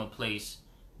living from a place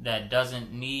that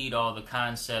doesn't need all the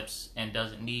concepts and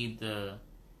doesn't need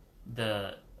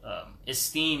the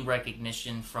esteem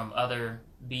recognition from other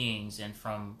beings and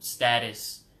from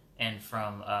status and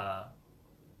from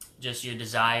just your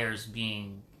desires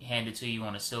being handed to you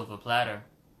on a silver platter,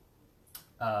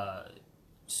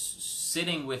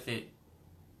 sitting with it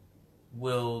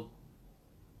will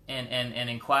and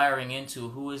inquiring into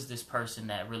who is this person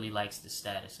that really likes this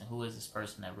status and who is this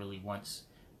person that really wants,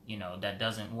 you know, that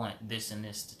doesn't want this and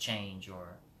this to change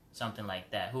or something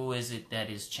like that. Who is it that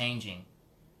is changing?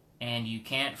 And you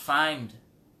can't find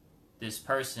this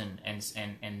person and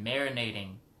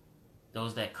marinating,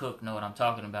 those that cook know what I'm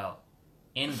talking about,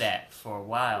 in that for a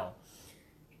while.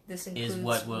 This includes is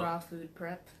what will, raw food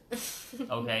prep.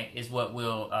 Okay, is what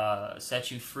will set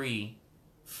you free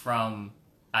from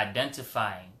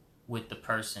identifying with the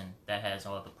person that has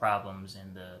all the problems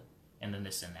and the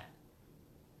this and that.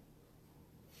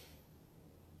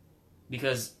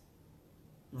 Because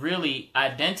really,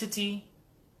 identity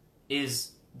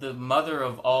is the mother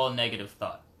of all negative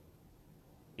thought.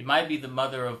 It might be the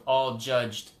mother of all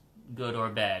judged good or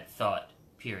bad thought,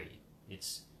 period.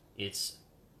 It's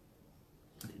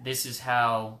this is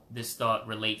how this thought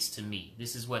relates to me.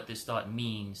 This is what this thought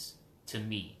means to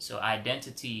me. So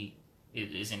identity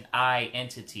is an I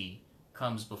entity,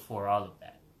 comes before all of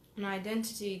that. An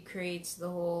identity creates the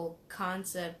whole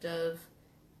concept of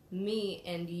me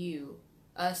and you,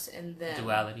 us and them.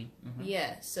 Duality. Mm-hmm.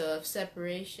 Yeah, so of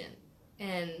separation.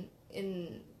 And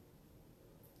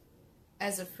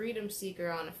as a freedom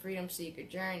seeker on a freedom seeker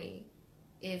journey,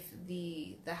 if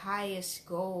the highest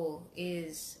goal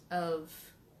is of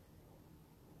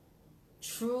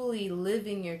truly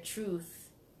living your truth,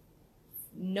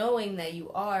 knowing that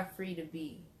you are free to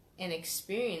be and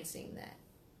experiencing that,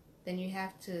 then you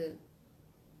have to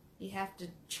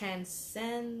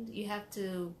transcend, you have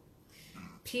to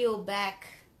peel back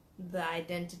the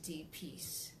identity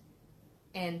piece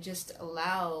and just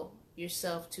allow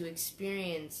yourself to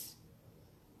experience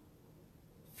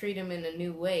freedom in a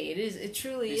new way. It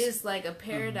truly is like a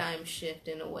paradigm shift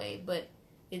in a way, but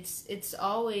it's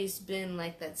always been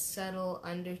like that subtle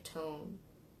undertone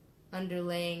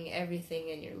underlaying everything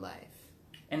in your life.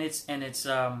 And it's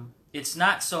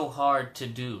not so hard to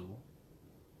do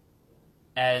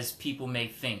as people may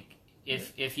think.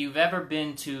 If you've ever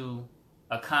been to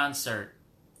a concert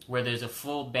where there's a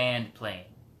full band playing,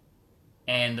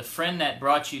 and the friend that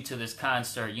brought you to this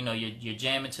concert, you know, you're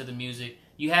jamming to the music.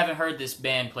 You haven't heard this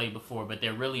band play before, but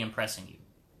they're really impressing you.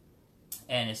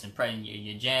 And it's impressing you.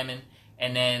 You're jamming,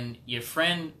 and then your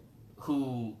friend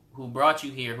who brought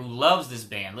you here, who loves this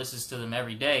band, listens to them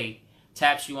every day,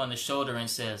 taps you on the shoulder and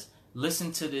says,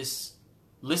 listen to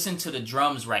the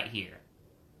drums right here.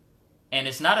 And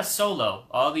it's not a solo.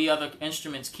 All the other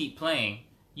instruments keep playing.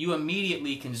 You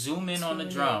immediately can zoom in on the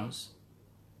drums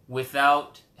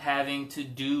without having to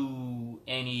do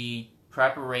any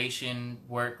preparation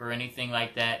work or anything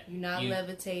like that. You're not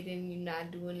levitating. You're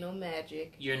not doing no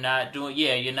magic. You're not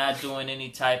doing any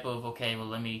type of, okay, well,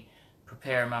 let me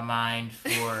prepare my mind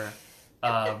for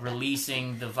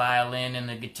releasing the violin and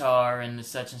the guitar and the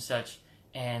such and such,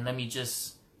 and let me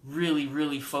just really,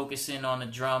 really focus in on the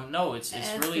drum. No, it's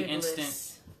really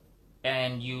instant,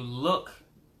 and you look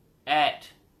at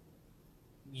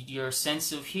your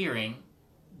sense of hearing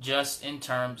just in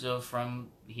terms of from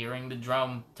hearing the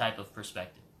drum type of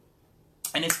perspective.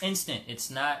 And it's instant. It's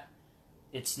not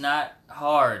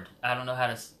hard. I don't know how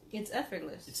to... It's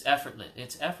effortless. It's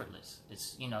effortless.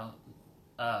 It's, you know...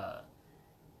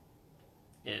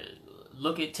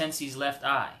 look at Tensi's left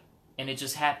eye, and it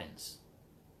just happens.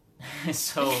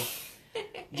 So,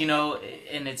 you know,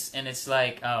 and it's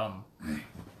like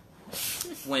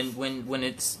when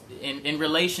it's in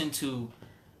relation to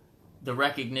the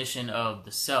recognition of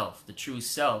the self, the true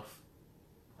self.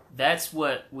 That's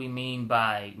what we mean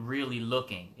by really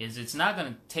looking. Is it's not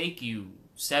going to take you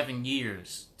 7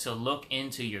 years to look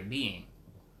into your being.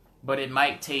 But it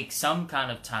might take some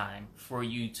kind of time for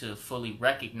you to fully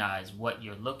recognize what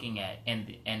you're looking at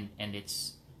and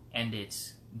its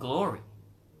glory.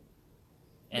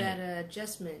 And that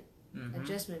adjustment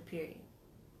period.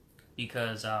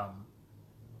 Because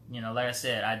you know, like I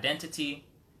said, identity.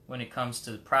 when it comes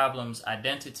to problems,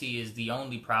 identity is the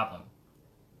only problem.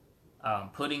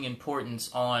 Putting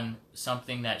importance on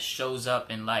something that shows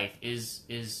up in life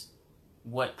is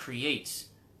what creates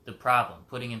the problem.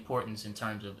 Putting importance in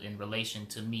terms of in relation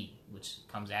to me, which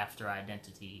comes after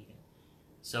identity.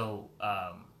 So,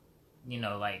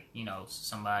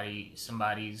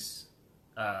 somebody's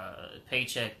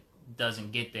paycheck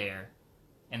doesn't get there,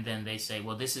 and then they say,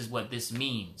 well, this is what this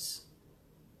means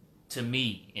to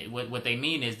me. What they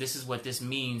mean is, this is what this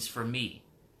means for me.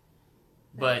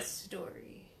 But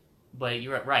story. But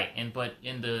you're right, but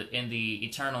in the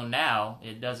eternal now,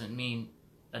 it doesn't mean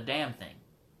a damn thing.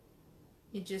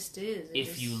 It just is.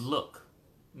 If you look.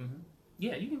 Mm-hmm.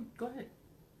 Yeah, you can go ahead.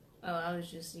 Oh, I was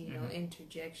just,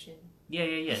 interjection.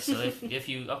 Yeah. So if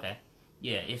you, okay.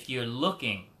 Yeah, if you're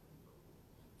looking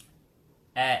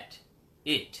at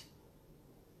it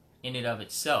in and of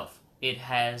itself, it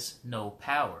has no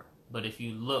power. But if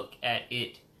you look at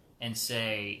it and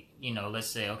say, let's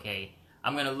say, okay,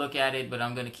 I'm going to look at it, but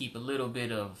I'm going to keep a little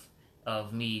bit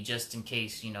of me just in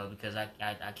case, because I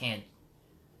can't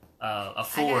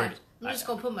afford. I'm just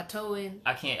going to put my toe in.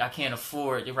 I can't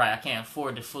afford, you're right, I can't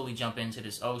afford to fully jump into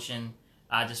this ocean.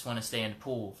 I just want to stay in the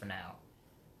pool for now.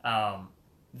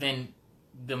 Then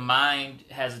the mind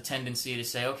has a tendency to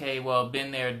say, okay, well,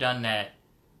 been there, done that.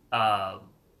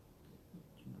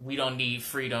 We don't need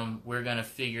freedom. We're going to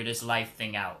figure this life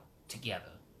thing out together.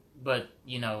 But,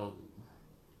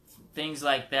 things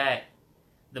like that,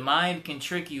 the mind can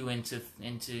trick you into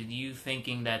you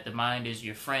thinking that the mind is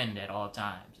your friend at all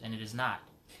times, and it is not.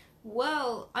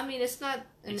 Well, I mean, it's not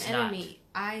an enemy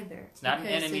either. It's not an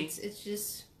enemy. It's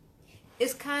just,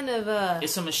 it's kind of a...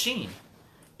 It's a machine.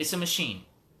 It's a machine.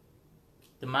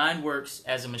 The mind works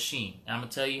as a machine, and I'm going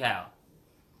to tell you how.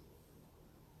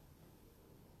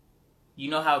 You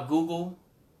know how Google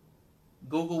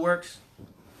works?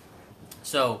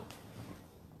 So,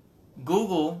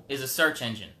 Google is a search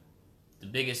engine, the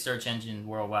biggest search engine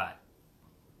worldwide.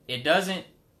 It doesn't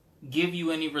give you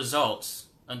any results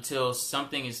until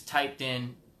something is typed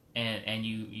in and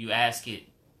you ask it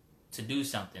to do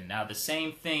something. Now, the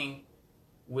same thing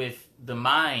with the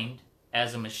mind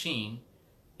as a machine.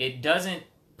 It doesn't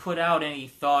put out any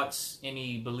thoughts,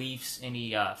 any beliefs,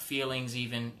 any feelings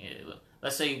even.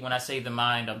 Let's say when I say the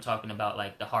mind, I'm talking about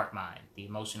like the heart mind, the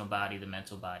emotional body, the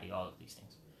mental body, all of these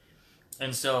things.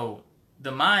 And so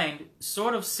the mind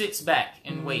sort of sits back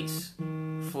and waits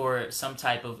for some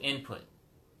type of input.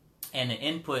 And the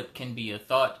input can be a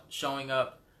thought showing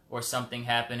up or something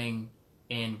happening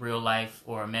in real life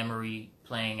or a memory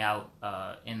playing out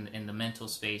in the mental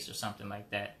space or something like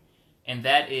that. And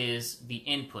that is the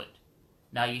input.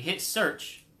 Now you hit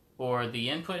search, or the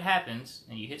input happens,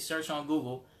 and you hit search on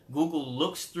Google. Google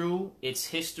looks through its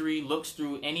history, looks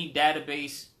through any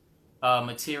database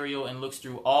material, and looks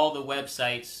through all the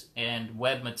websites and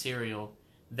web material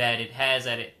that it has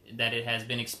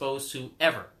been exposed to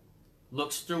ever.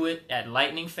 Looks through it at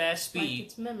lightning fast speed. Like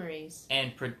its memories.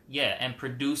 And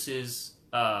produces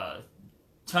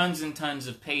tons and tons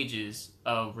of pages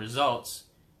of results,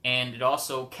 and it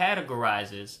also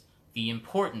categorizes the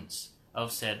importance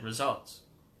of said results.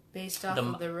 Based off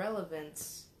of the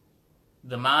relevance.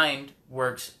 The mind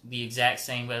works the exact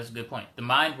same way. That's a good point. The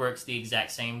mind works the exact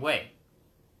same way.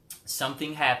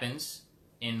 Something happens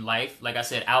in life, like I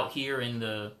said, out here in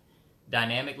the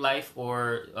dynamic life,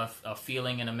 or a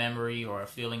feeling and a memory or a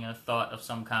feeling and a thought of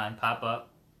some kind pop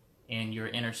up in your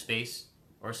inner space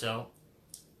or so.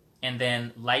 And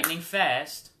then lightning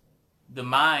fast, the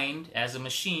mind as a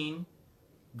machine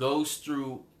goes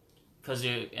through, because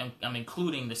I'm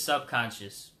including the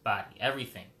subconscious body,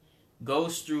 everything,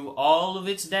 goes through all of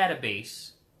its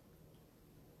database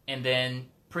and then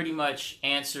pretty much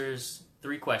answers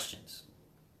 3 questions.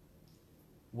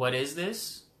 What is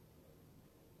this?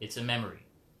 It's a memory.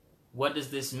 What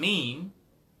does this mean?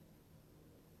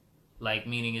 Like,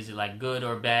 meaning, is it like good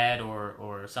or bad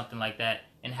or something like that?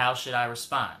 And how should I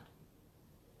respond?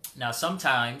 Now,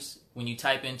 sometimes when you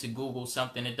type into Google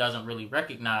something it doesn't really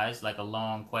recognize, like a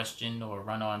long question or a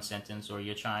run-on sentence, or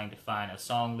you're trying to find a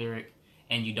song lyric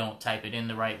and you don't type it in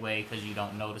the right way because you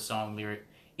don't know the song lyric,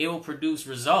 it will produce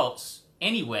results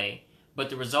anyway, but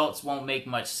the results won't make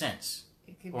much sense.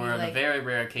 Or on a very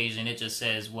rare occasion, it just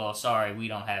says, well, sorry, we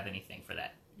don't have anything for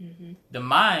that. Mm-hmm. The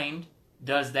mind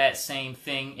does that same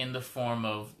thing in the form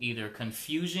of either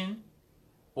confusion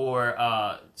or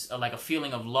like a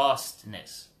feeling of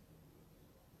lostness.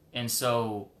 And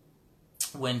so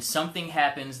when something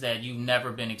happens that you've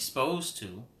never been exposed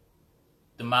to,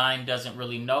 the mind doesn't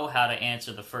really know how to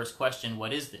answer the first question,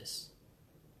 what is this?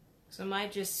 So I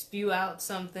might just spew out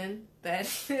something that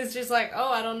is just like, oh,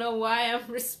 I don't know why I'm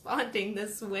responding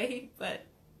this way, but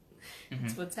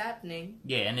it's what's happening.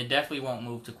 Yeah, and it definitely won't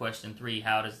move to question 3.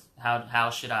 How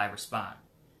should I respond?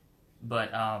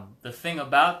 But the thing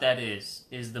about that is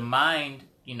the mind.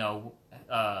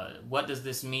 What does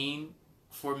this mean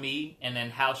for me? And then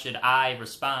how should I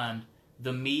respond?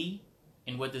 The me,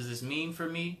 and what does this mean for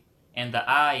me? And the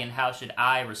I, and how should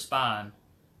I respond?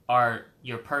 Are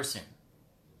your person,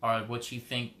 or what you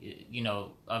think,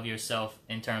 of yourself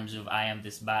in terms of I am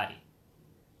this body.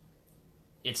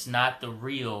 It's not the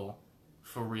real,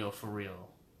 for real,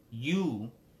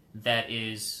 you that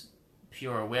is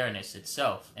pure awareness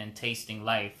itself and tasting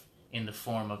life in the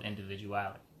form of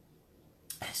individuality.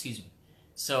 Excuse me.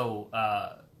 So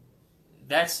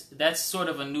that's sort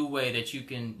of a new way that you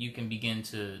can begin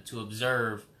to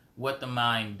observe what the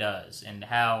mind does, and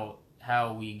how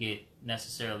we get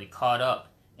necessarily caught up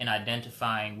in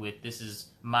identifying with, this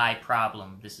is my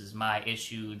problem, this is my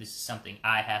issue, this is something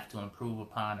I have to improve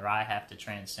upon or I have to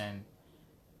transcend,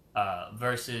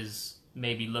 versus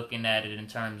maybe looking at it in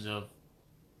terms of,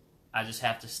 I just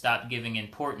have to stop giving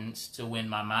importance to when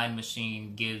my mind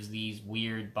machine gives these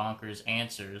weird bonkers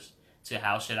answers to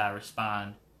how should I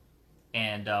respond,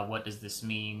 and what does this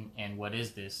mean, and what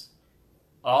is this.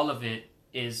 All of it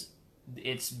is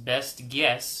its best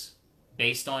guess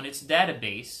based on its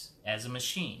database as a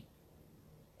machine.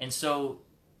 And so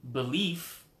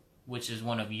belief, which is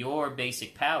one of your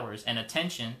basic powers, and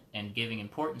attention and giving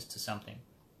importance to something,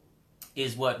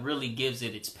 is what really gives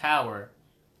it its power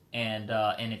and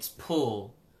its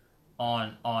pull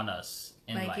on us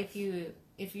in life. Like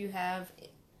if you have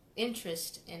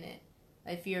interest in it,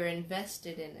 if you're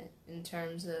invested in it, in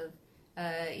terms of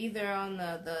either on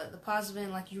the positive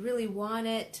end, like you really want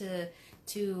it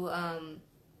to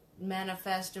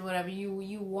manifest or whatever,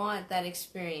 you want that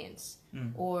experience.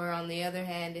 Or on the other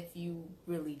hand, if you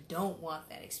really don't want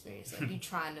that experience, like you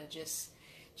trying to just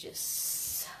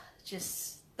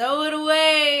throw it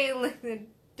away, like,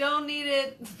 don't need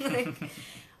it. Like,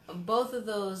 both of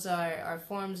those are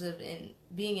forms of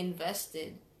being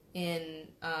invested in,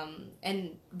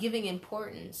 and giving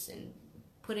importance and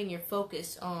putting your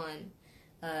focus on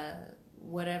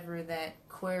whatever that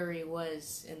query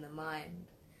was in the mind.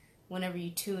 Whenever you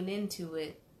tune into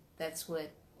it, that's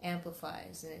what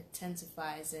amplifies and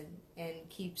intensifies and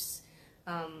keeps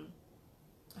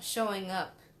showing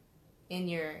up in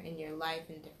your life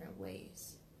in different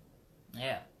ways.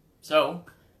 Yeah. So,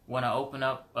 want to open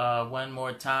up one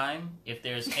more time. If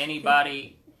there's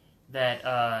anybody that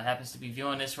happens to be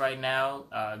viewing this right now,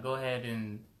 go ahead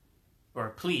or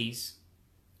please,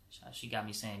 she got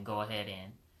me saying go ahead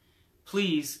and,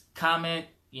 please comment,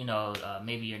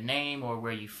 maybe your name or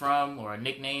where you from, or a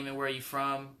nickname and where you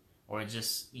from, or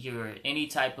just any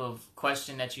type of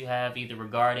question that you have, either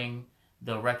regarding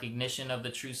the recognition of the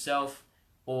true self,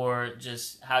 or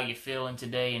just how you're feeling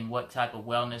today and what type of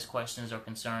wellness questions or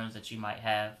concerns that you might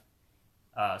have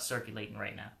circulating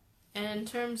right now. And in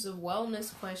terms of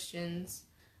wellness questions,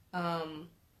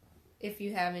 if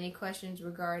you have any questions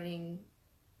regarding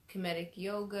Kemetic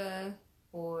yoga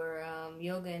or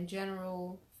yoga in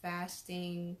general,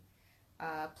 fasting,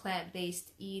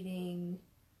 plant-based eating,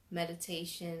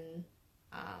 meditation,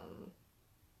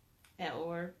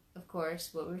 or, of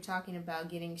course, what we're talking about,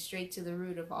 getting straight to the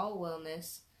root of all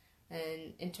wellness,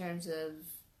 and in terms of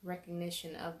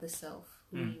recognition of the self,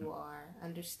 who you are,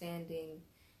 understanding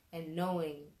and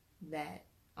knowing that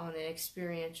on an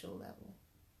experiential level.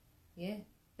 Yeah.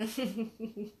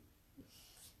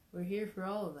 We're here for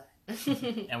all of that.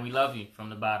 And we love you from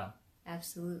the bottom.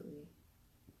 Absolutely.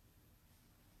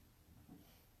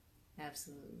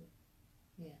 Absolutely.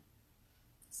 Yeah.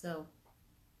 So,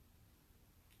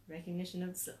 recognition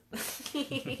of the self.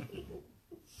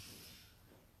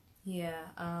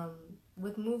 Yeah.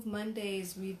 With Move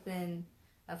Mondays, we've been,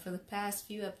 for the past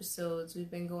few episodes,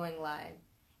 we've been going live.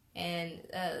 And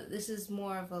this is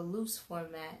more of a loose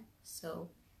format. So,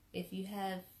 if you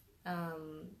have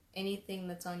anything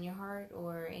that's on your heart,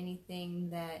 or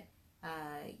anything that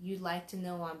you'd like to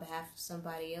know on behalf of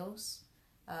somebody else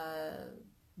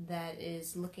that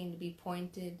is looking to be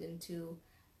pointed into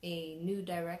a new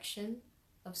direction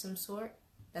of some sort,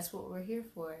 that's what we're here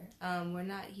for. We're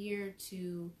not here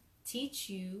to teach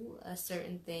you a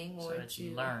certain thing, or so that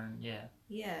you learn.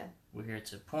 Yeah, we're here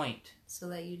to point so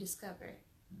that you discover.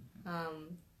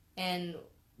 And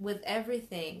with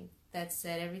everything that's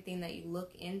said, everything that you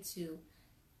look into,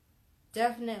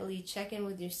 definitely check in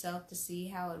with yourself to see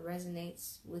how it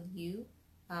resonates with you.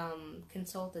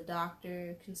 Consult a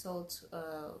doctor, consult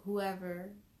whoever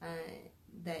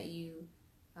that you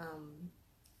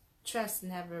trust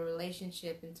and have a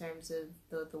relationship in terms of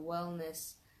the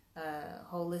wellness,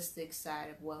 holistic side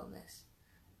of wellness,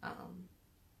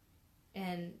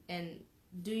 and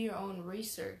do your own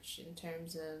research in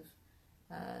terms of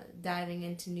diving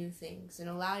into new things and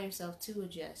allow yourself to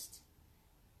adjust,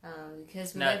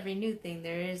 because with every new thing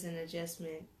there is an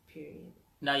adjustment period.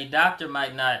 Now your doctor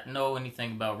might not know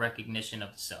anything about recognition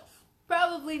of the self.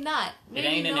 Probably not.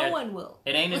 Maybe no one will.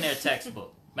 It ain't in their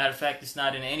textbook. Matter of fact, it's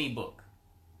not in any book.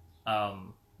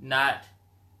 Not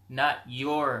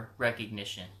your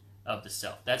recognition of the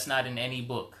self. That's not in any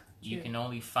book. True. You can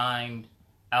only find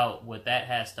out what that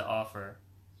has to offer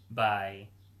by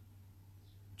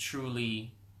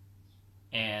truly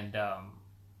and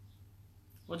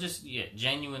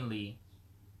genuinely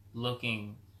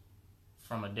looking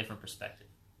from a different perspective.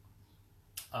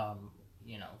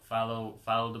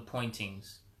 Follow the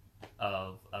pointings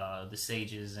of the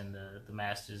sages and the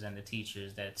masters and the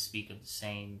teachers that speak of the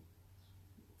same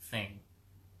thing.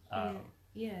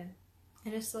 Yeah.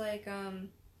 And it's like,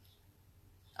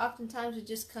 oftentimes it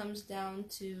just comes down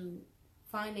to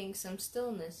finding some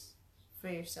stillness for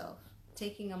yourself,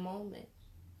 taking a moment.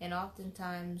 And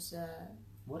oftentimes,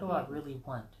 what do I really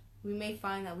want? We may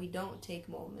find that we don't take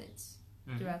moments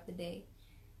throughout the day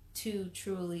to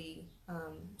truly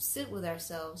sit with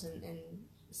ourselves and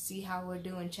see how we're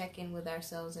doing, check in with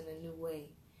ourselves in a new way,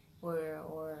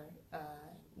 or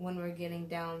when we're getting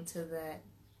down to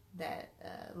that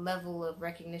level of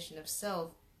recognition of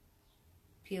self,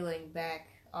 peeling back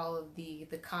all of the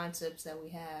concepts that we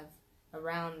have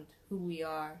around who we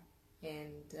are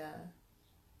and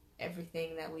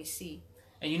everything that we see.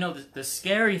 And the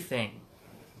scary thing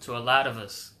to a lot of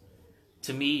us,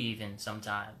 to me even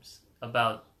sometimes,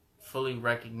 about fully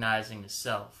recognizing the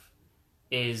self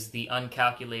is the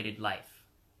uncalculated life.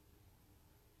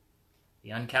 The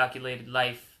uncalculated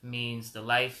life means the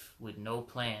life with no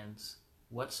plans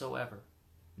whatsoever.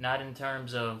 Not in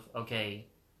terms of, okay,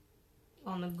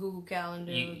 on the Google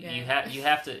Calendar. You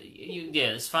have to.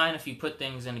 It's fine if you put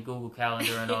things in the Google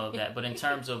Calendar and all of that, but in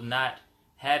terms of not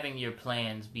having your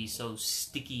plans be so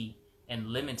sticky and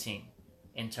limiting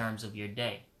in terms of your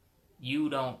day, you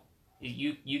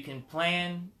can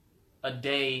plan a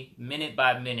day minute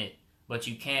by minute, but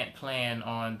you can't plan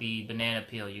on the banana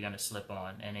peel you're gonna slip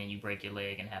on and then you break your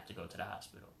leg and have to go to the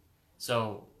hospital.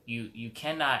 So you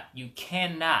cannot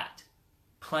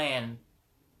plan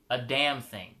a damn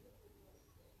thing.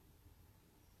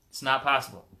 It's not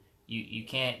possible. You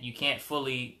can't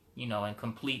fully, and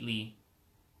completely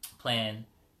plan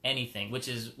anything, which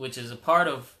is a part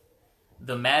of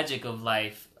the magic of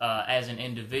life as an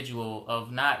individual,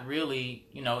 of not really,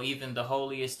 even the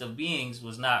holiest of beings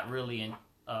was not really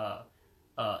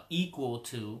equal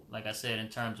to, like I said, in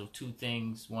terms of two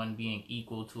things, one being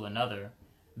equal to another,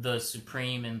 the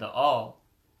supreme and the all,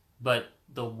 but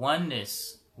the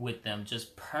oneness with them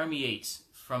just permeates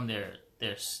from their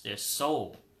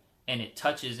soul, and it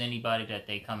touches anybody that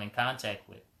they come in contact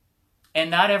with. And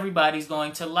not everybody's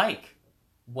going to like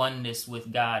oneness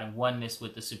with God and oneness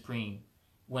with the supreme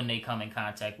when they come in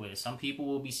contact with it. Some people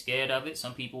will be scared of it.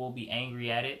 Some people will be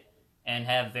angry at it and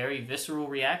have very visceral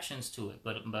reactions to it.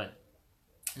 But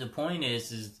the point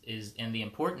is and the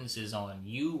importance is on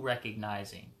you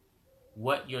recognizing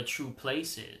what your true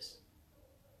place is,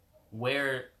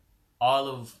 where all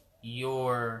of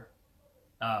your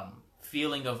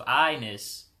feeling of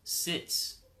I-ness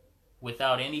sits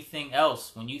without anything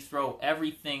else. When you throw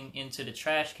everything into the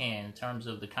trash can in terms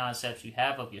of the concepts you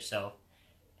have of yourself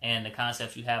and the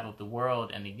concepts you have of the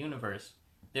world and the universe,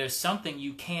 there's something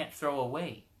you can't throw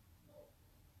away.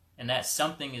 And that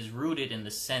something is rooted in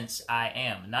the sense I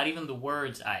am. Not even the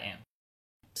words I am.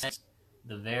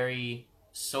 The very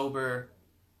sober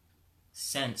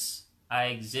sense I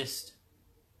exist.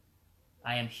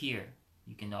 I am here.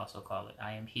 You can also call it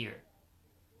I am here.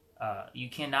 You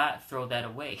cannot throw that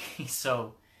away.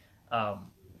 So,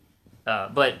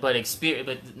 but experience,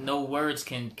 but no words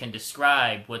can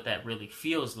describe what that really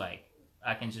feels like.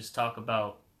 I can just talk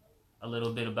about a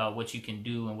little bit about what you can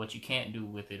do and what you can't do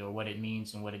with it, or what it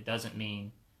means and what it doesn't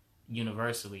mean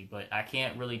universally. But I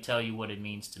can't really tell you what it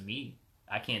means to me.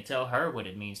 I can't tell her what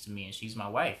it means to me, and she's my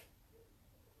wife.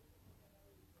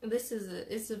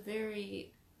 It's a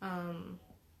very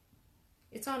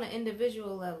it's on an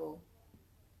individual level.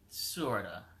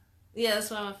 Sorta. Yeah,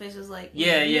 that's why my face was like,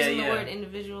 using the word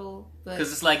individual,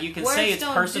 because it's like you can say it's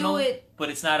personal, but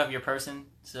it's not of your person.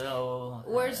 So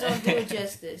words don't do it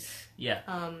justice. Yeah.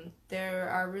 There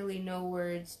are really no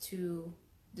words to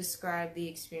describe the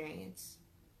experience,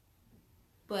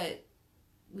 but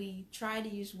we try to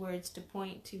use words to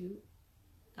point to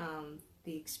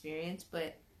the experience.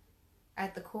 But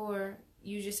at the core,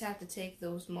 you just have to take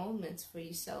those moments for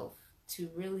yourself to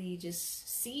really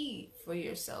just see for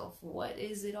yourself what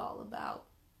is it all about.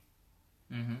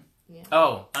 Mm-hmm. Yeah.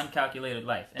 Oh, uncalculated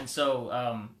life. And so,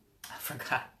 I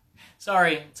forgot.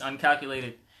 Sorry, it's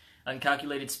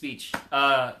uncalculated speech.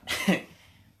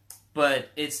 But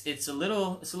it's a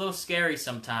little scary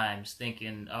sometimes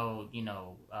thinking, oh,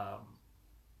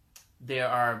 there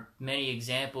are many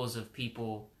examples of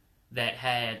people that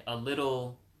had a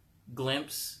little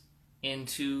glimpse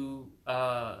into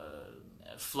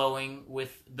flowing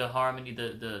with the harmony,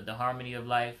 the harmony of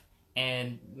life,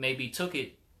 and maybe took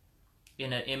it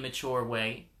in an immature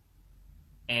way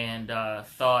and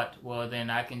thought, well, then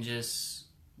I can just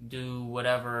do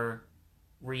whatever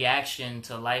reaction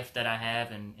to life that I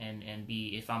have and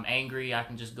be, if I'm angry, I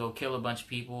can just go kill a bunch of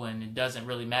people and it doesn't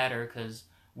really matter because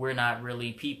we're not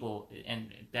really people,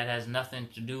 and that has nothing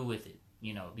to do with it,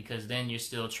 because then you're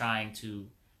still trying to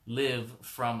live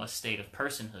from a state of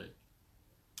personhood.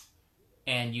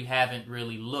 And you haven't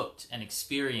really looked and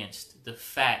experienced the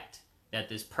fact that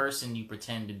this person you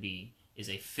pretend to be is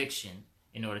a fiction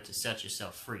in order to set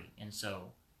yourself free. And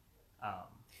so,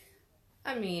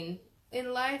 I mean,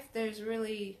 in life, there's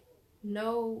really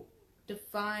no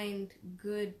defined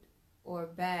good or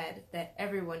bad that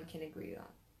everyone can agree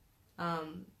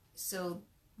on. So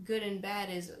good and bad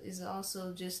is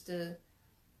also just a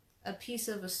piece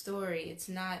of a story. It's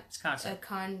not a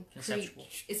concrete.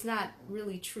 It's not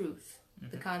really truth.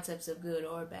 Mm-hmm. The concepts of good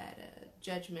or bad,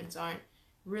 judgments aren't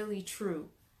really true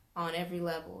on every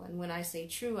level. And when I say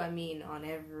true, I mean on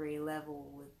every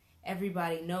level. With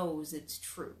everybody knows it's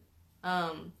true.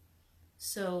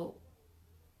 So,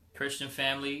 Christian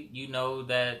family, you know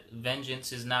that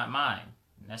vengeance is not mine.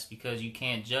 And that's because you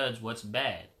can't judge what's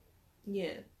bad.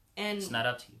 Yeah. And it's not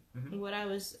up to you. Mm-hmm. What I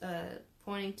was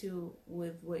pointing to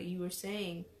with what you were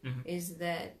saying is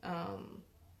that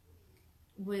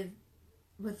with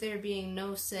there being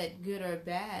no set good or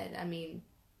bad, I mean,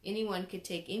 anyone could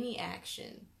take any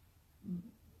action.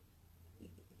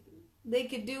 They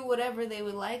could do whatever they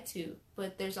would like to,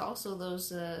 but there's also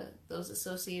those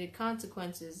associated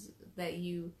consequences that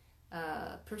you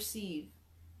perceive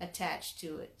attached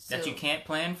to it. So, that you can't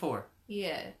plan for.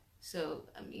 Yeah. So,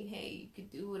 I mean, hey, you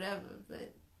could do whatever,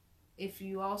 but if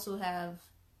you also have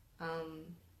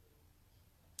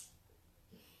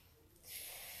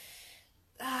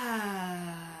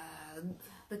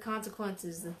the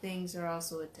consequences, the things are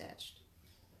also attached.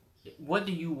 What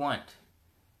do you want?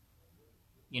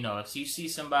 If you see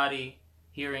somebody,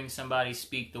 hearing somebody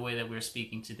speak the way that we're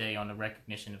speaking today on the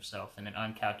recognition of self and an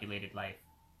uncalculated life,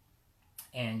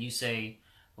 and you say,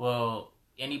 well,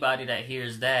 anybody that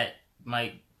hears that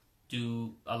might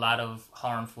do a lot of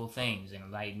harmful things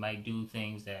and might do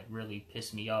things that really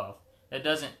piss me off.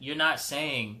 You're not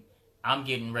saying I'm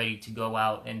getting ready to go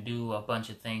out and do a bunch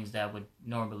of things that would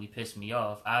normally piss me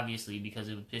off, obviously, because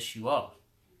it would piss you off.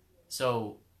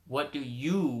 So what do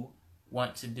you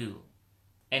want to do?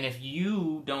 And if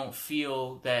you don't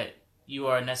feel that you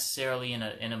are necessarily in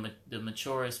the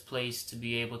maturest place to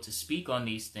be able to speak on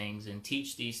these things and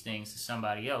teach these things to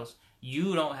somebody else,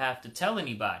 you don't have to tell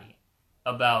anybody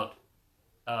about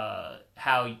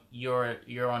how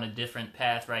you're on a different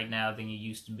path right now than you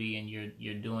used to be, and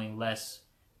you're doing less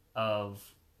of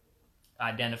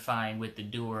identifying with the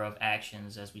doer of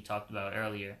actions, as we talked about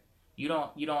earlier. You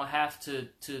don't have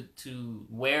to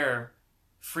wear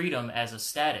freedom as a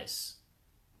status,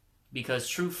 because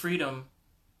true freedom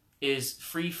is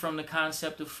free from the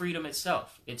concept of freedom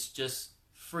itself. It's just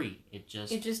free. It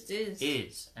just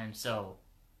is. And so,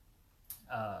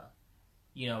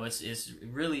 it's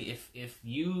really, if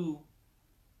you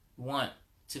want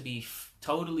to be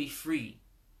totally free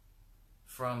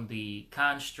from the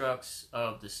constructs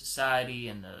of the society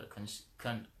and the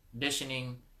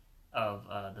conditioning of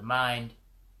the mind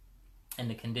and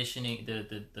the conditioning,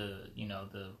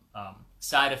 the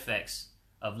side effects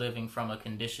of living from a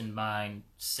conditioned mind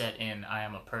set in, I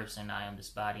am a person, I am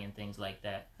this body, and things like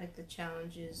that. Like the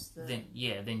challenges. Then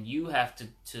you have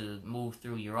to move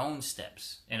through your own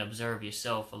steps and observe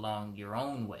yourself along your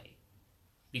own way.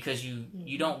 Because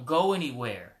you don't go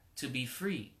anywhere to be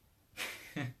free.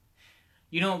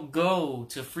 You don't go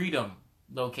to freedom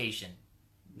location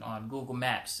on Google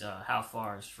Maps. How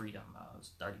far is freedom?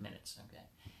 It's 30 minutes. Okay.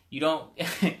 You don't,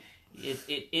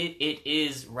 it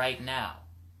is right now.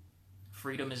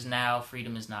 Freedom is now.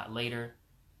 Freedom is not later.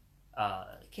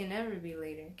 It can never be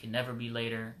later. Can never be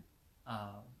later.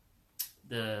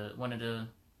 One of the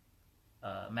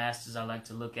masters I like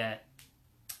to look at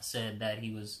said that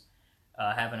he was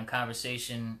having a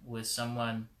conversation with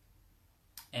someone,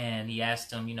 and he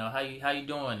asked him, how you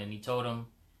doing? And he told him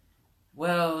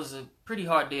Well, it was a pretty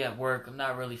hard day at work. I'm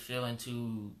not really feeling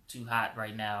too hot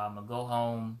right now. I'm gonna go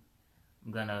home.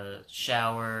 I'm gonna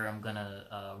shower. I'm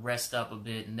gonna rest up a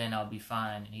bit, and then I'll be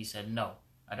fine. And he said, "No,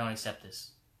 I don't accept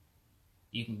this.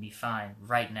 You can be fine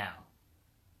right now."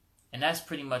 And that's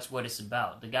pretty much what it's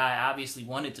about. The guy obviously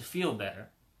wanted to feel better,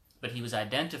 but he was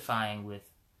identifying with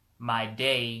my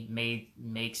day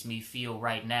makes me feel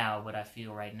right now what I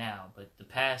feel right now. But the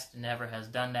past never has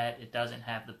done that. It doesn't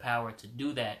have the power to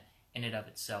do that in and of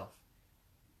itself.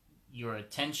 Your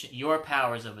attention, your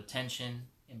powers of attention,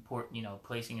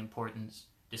 placing importance,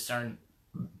 discernment,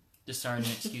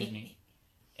 excuse me,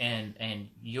 and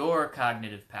your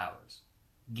cognitive powers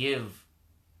give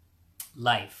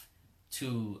life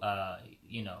to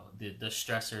the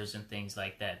stressors and things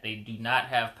like that. They do not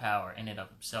have power in and of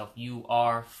themselves. You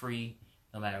are free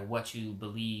no matter what you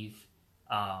believe.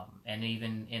 And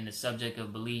even in the subject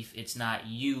of belief, it's not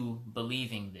you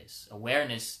believing this.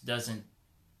 Awareness doesn't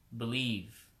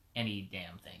believe any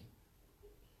damn thing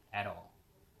at all.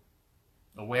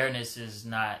 Awareness is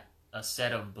not a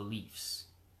set of beliefs.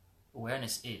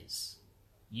 Awareness is.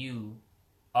 You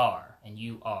are, and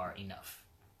you are enough.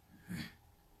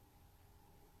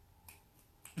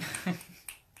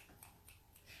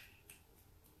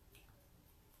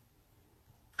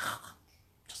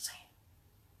 Just saying.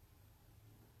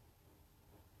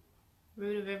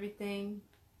 Root of everything.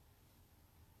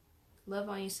 Love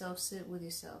on yourself. Sit with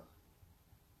yourself.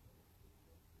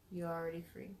 You're already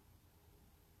free.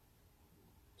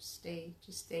 Just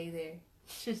stay there.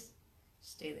 Just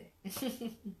stay there.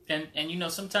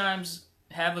 and sometimes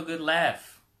have a good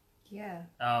laugh. Yeah.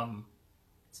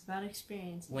 It's about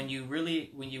experience. When you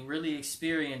really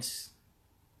experience,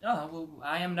 oh well,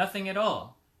 I am nothing at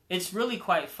all. It's really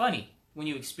quite funny when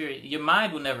you experience. Your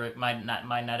mind might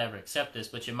not ever accept this,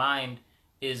 but your mind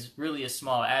is really a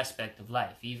small aspect of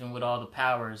life. Even with all the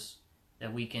powers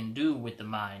that we can do with the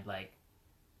mind, like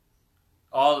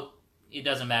it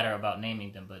doesn't matter about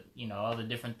naming them, but all the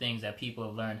different things that people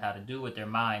have learned how to do with their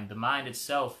mind. The mind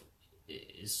itself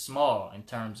is small in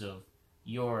terms of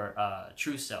your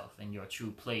true self and your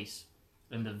true place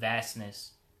in the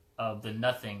vastness of the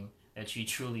nothing that you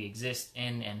truly exist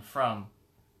in and from.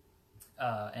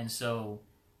 And so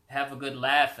have a good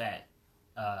laugh at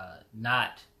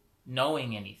not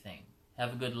knowing anything.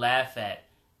 Have a good laugh at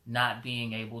not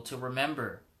being able to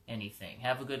remember anything.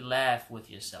 Have a good laugh with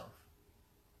yourself,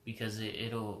 because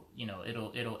it'll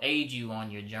aid you on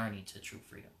your journey to true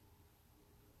freedom.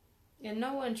 And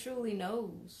no one truly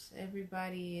knows.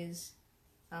 Everybody is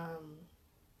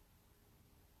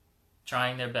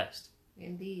trying their best.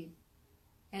 Indeed.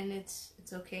 And it's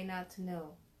okay not to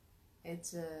know.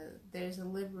 There's a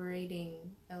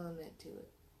liberating element to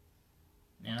it.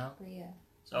 But yeah.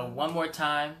 So one more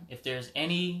time, if there's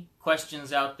any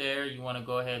questions out there, you want to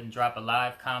go ahead and drop a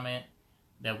live comment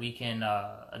that we can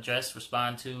address,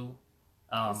 respond to.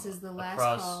 This is the last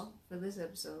call for this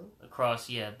episode. Across,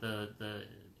 in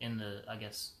the I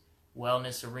guess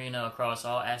wellness arena, across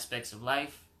all aspects of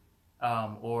life,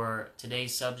 or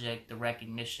today's subject, the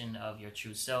recognition of your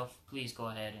true self. Please go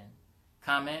ahead and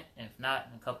comment. And if not,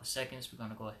 in a couple seconds, we're going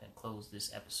to go ahead and close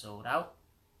this episode out.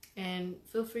 And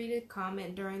feel free to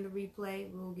comment during the replay.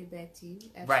 We'll get back to you.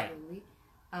 Absolutely.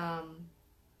 Right.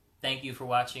 Thank you for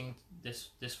watching this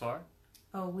far.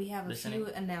 Oh, we have a few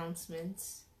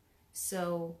announcements.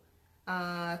 So,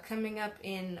 coming up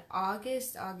in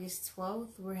August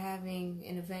 12th, we're having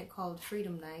an event called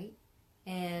Freedom Night.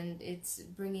 And it's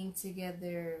bringing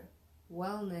together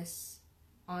wellness,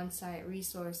 on-site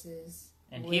resources.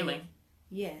 And healing.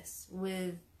 Yes,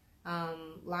 with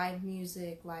live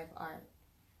music, live art.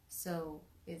 So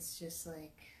it's just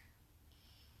like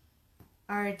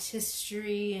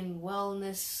artistry and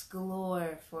wellness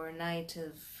galore for a night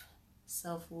of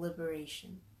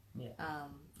self-liberation. Yeah.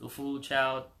 Ufulu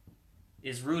Child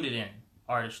is rooted in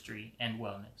artistry and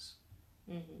wellness.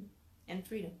 Mm-hmm. And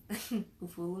freedom.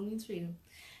 Ufulu means freedom.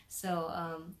 So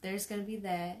there's going to be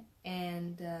that.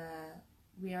 And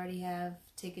we already have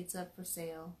tickets up for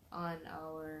sale on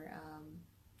our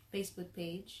Facebook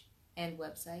page and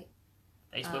website.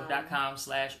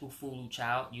 Facebook.com/Ufulu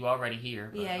Child. You already here.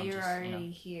 Yeah, you're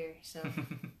already here. So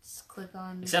just click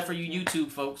on. Except for you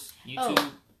YouTube folks.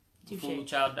 YouTube, Ufulu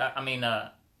Child.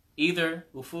 Either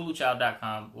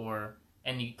UfuluChild.com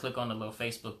and you click on the little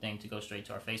Facebook thing to go straight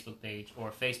to our Facebook page,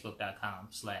 or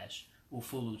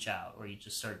Facebook.com/Ufulu Child, or you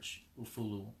just search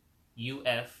Ufulu,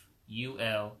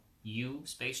 UFULU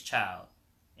space child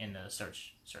in the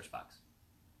search box.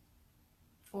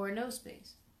 Or no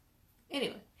space.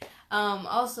 Anyway.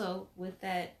 Also, with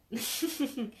that...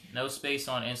 No space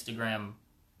on Instagram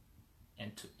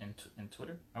and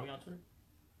Twitter? Are we on Twitter?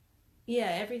 Yeah,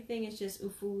 everything is just at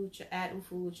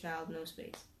Ufulu Child, no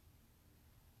space.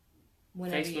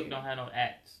 Whenever Facebook don't have no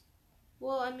ads.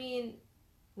 Well, I mean,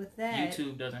 with that,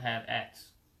 YouTube doesn't have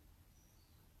ads.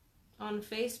 On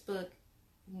Facebook,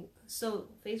 so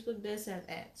Facebook does have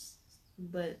ads,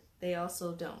 but they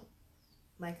also don't.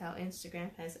 Like how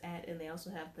Instagram has ad and they also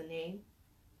have the name.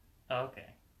 Oh,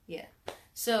 okay. Yeah.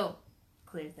 So,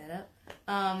 cleared that up.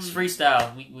 It's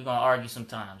freestyle. We're gonna argue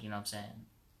sometimes, you know what I'm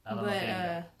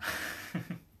saying?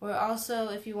 Or also,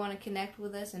 if you want to connect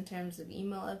with us in terms of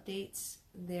email updates,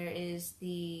 there is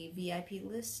the VIP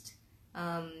list.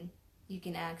 You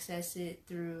can access it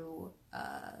through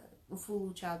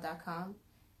ufuluchild.com,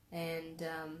 and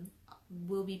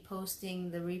we'll be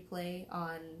posting the replay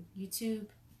on YouTube,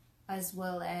 as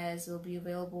well as it'll be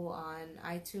available on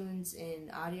iTunes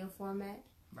in audio format.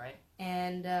 Right.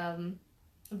 And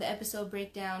the episode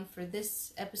breakdown for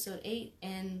this episode 8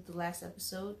 and the last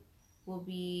episode will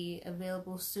be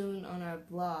available soon on our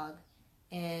blog,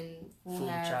 and we'll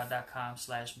have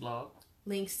foolchild.com/blog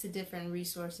links to different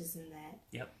resources in that.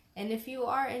 Yep. And if you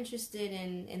are interested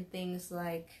in things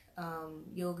like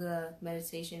yoga,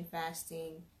 meditation,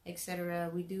 fasting, etc.,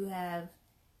 we do have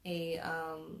a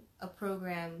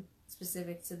program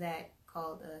specific to that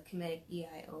called Kemetic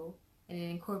EIO, and it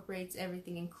incorporates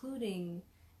everything, including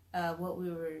what we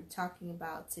were talking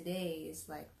about today is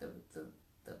like the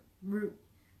root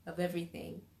of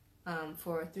everything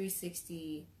for a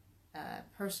 360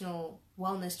 personal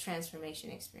wellness transformation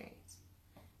experience.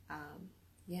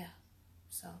 Yeah,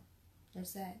 so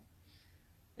there's that.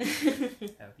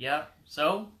 Yep.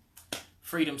 So,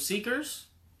 Freedom Seekers.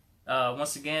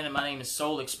 Once again, my name is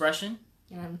Soul Expression.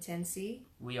 And I'm 10C.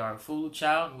 We are Ufulu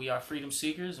Child, and we are Freedom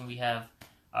Seekers, and we have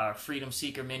our Freedom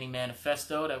Seeker Mini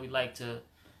Manifesto that we like to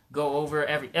go over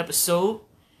every episode.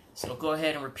 So go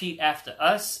ahead and repeat after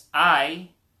us. I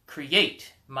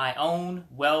create my own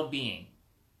well-being.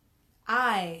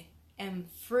 I am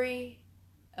free.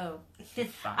 Oh.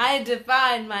 I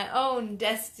define my own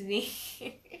destiny.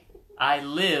 I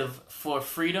live for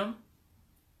freedom.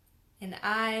 And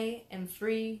I am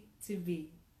free to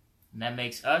be. And that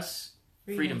makes us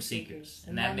freedom seekers.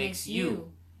 And that makes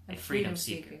you a freedom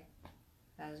seeker.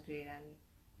 That was great, Annie.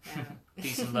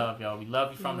 Peace and love, y'all. We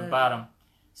love you from the bottom.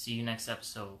 See you next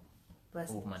episode.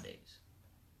 Blessings. Over Mondays.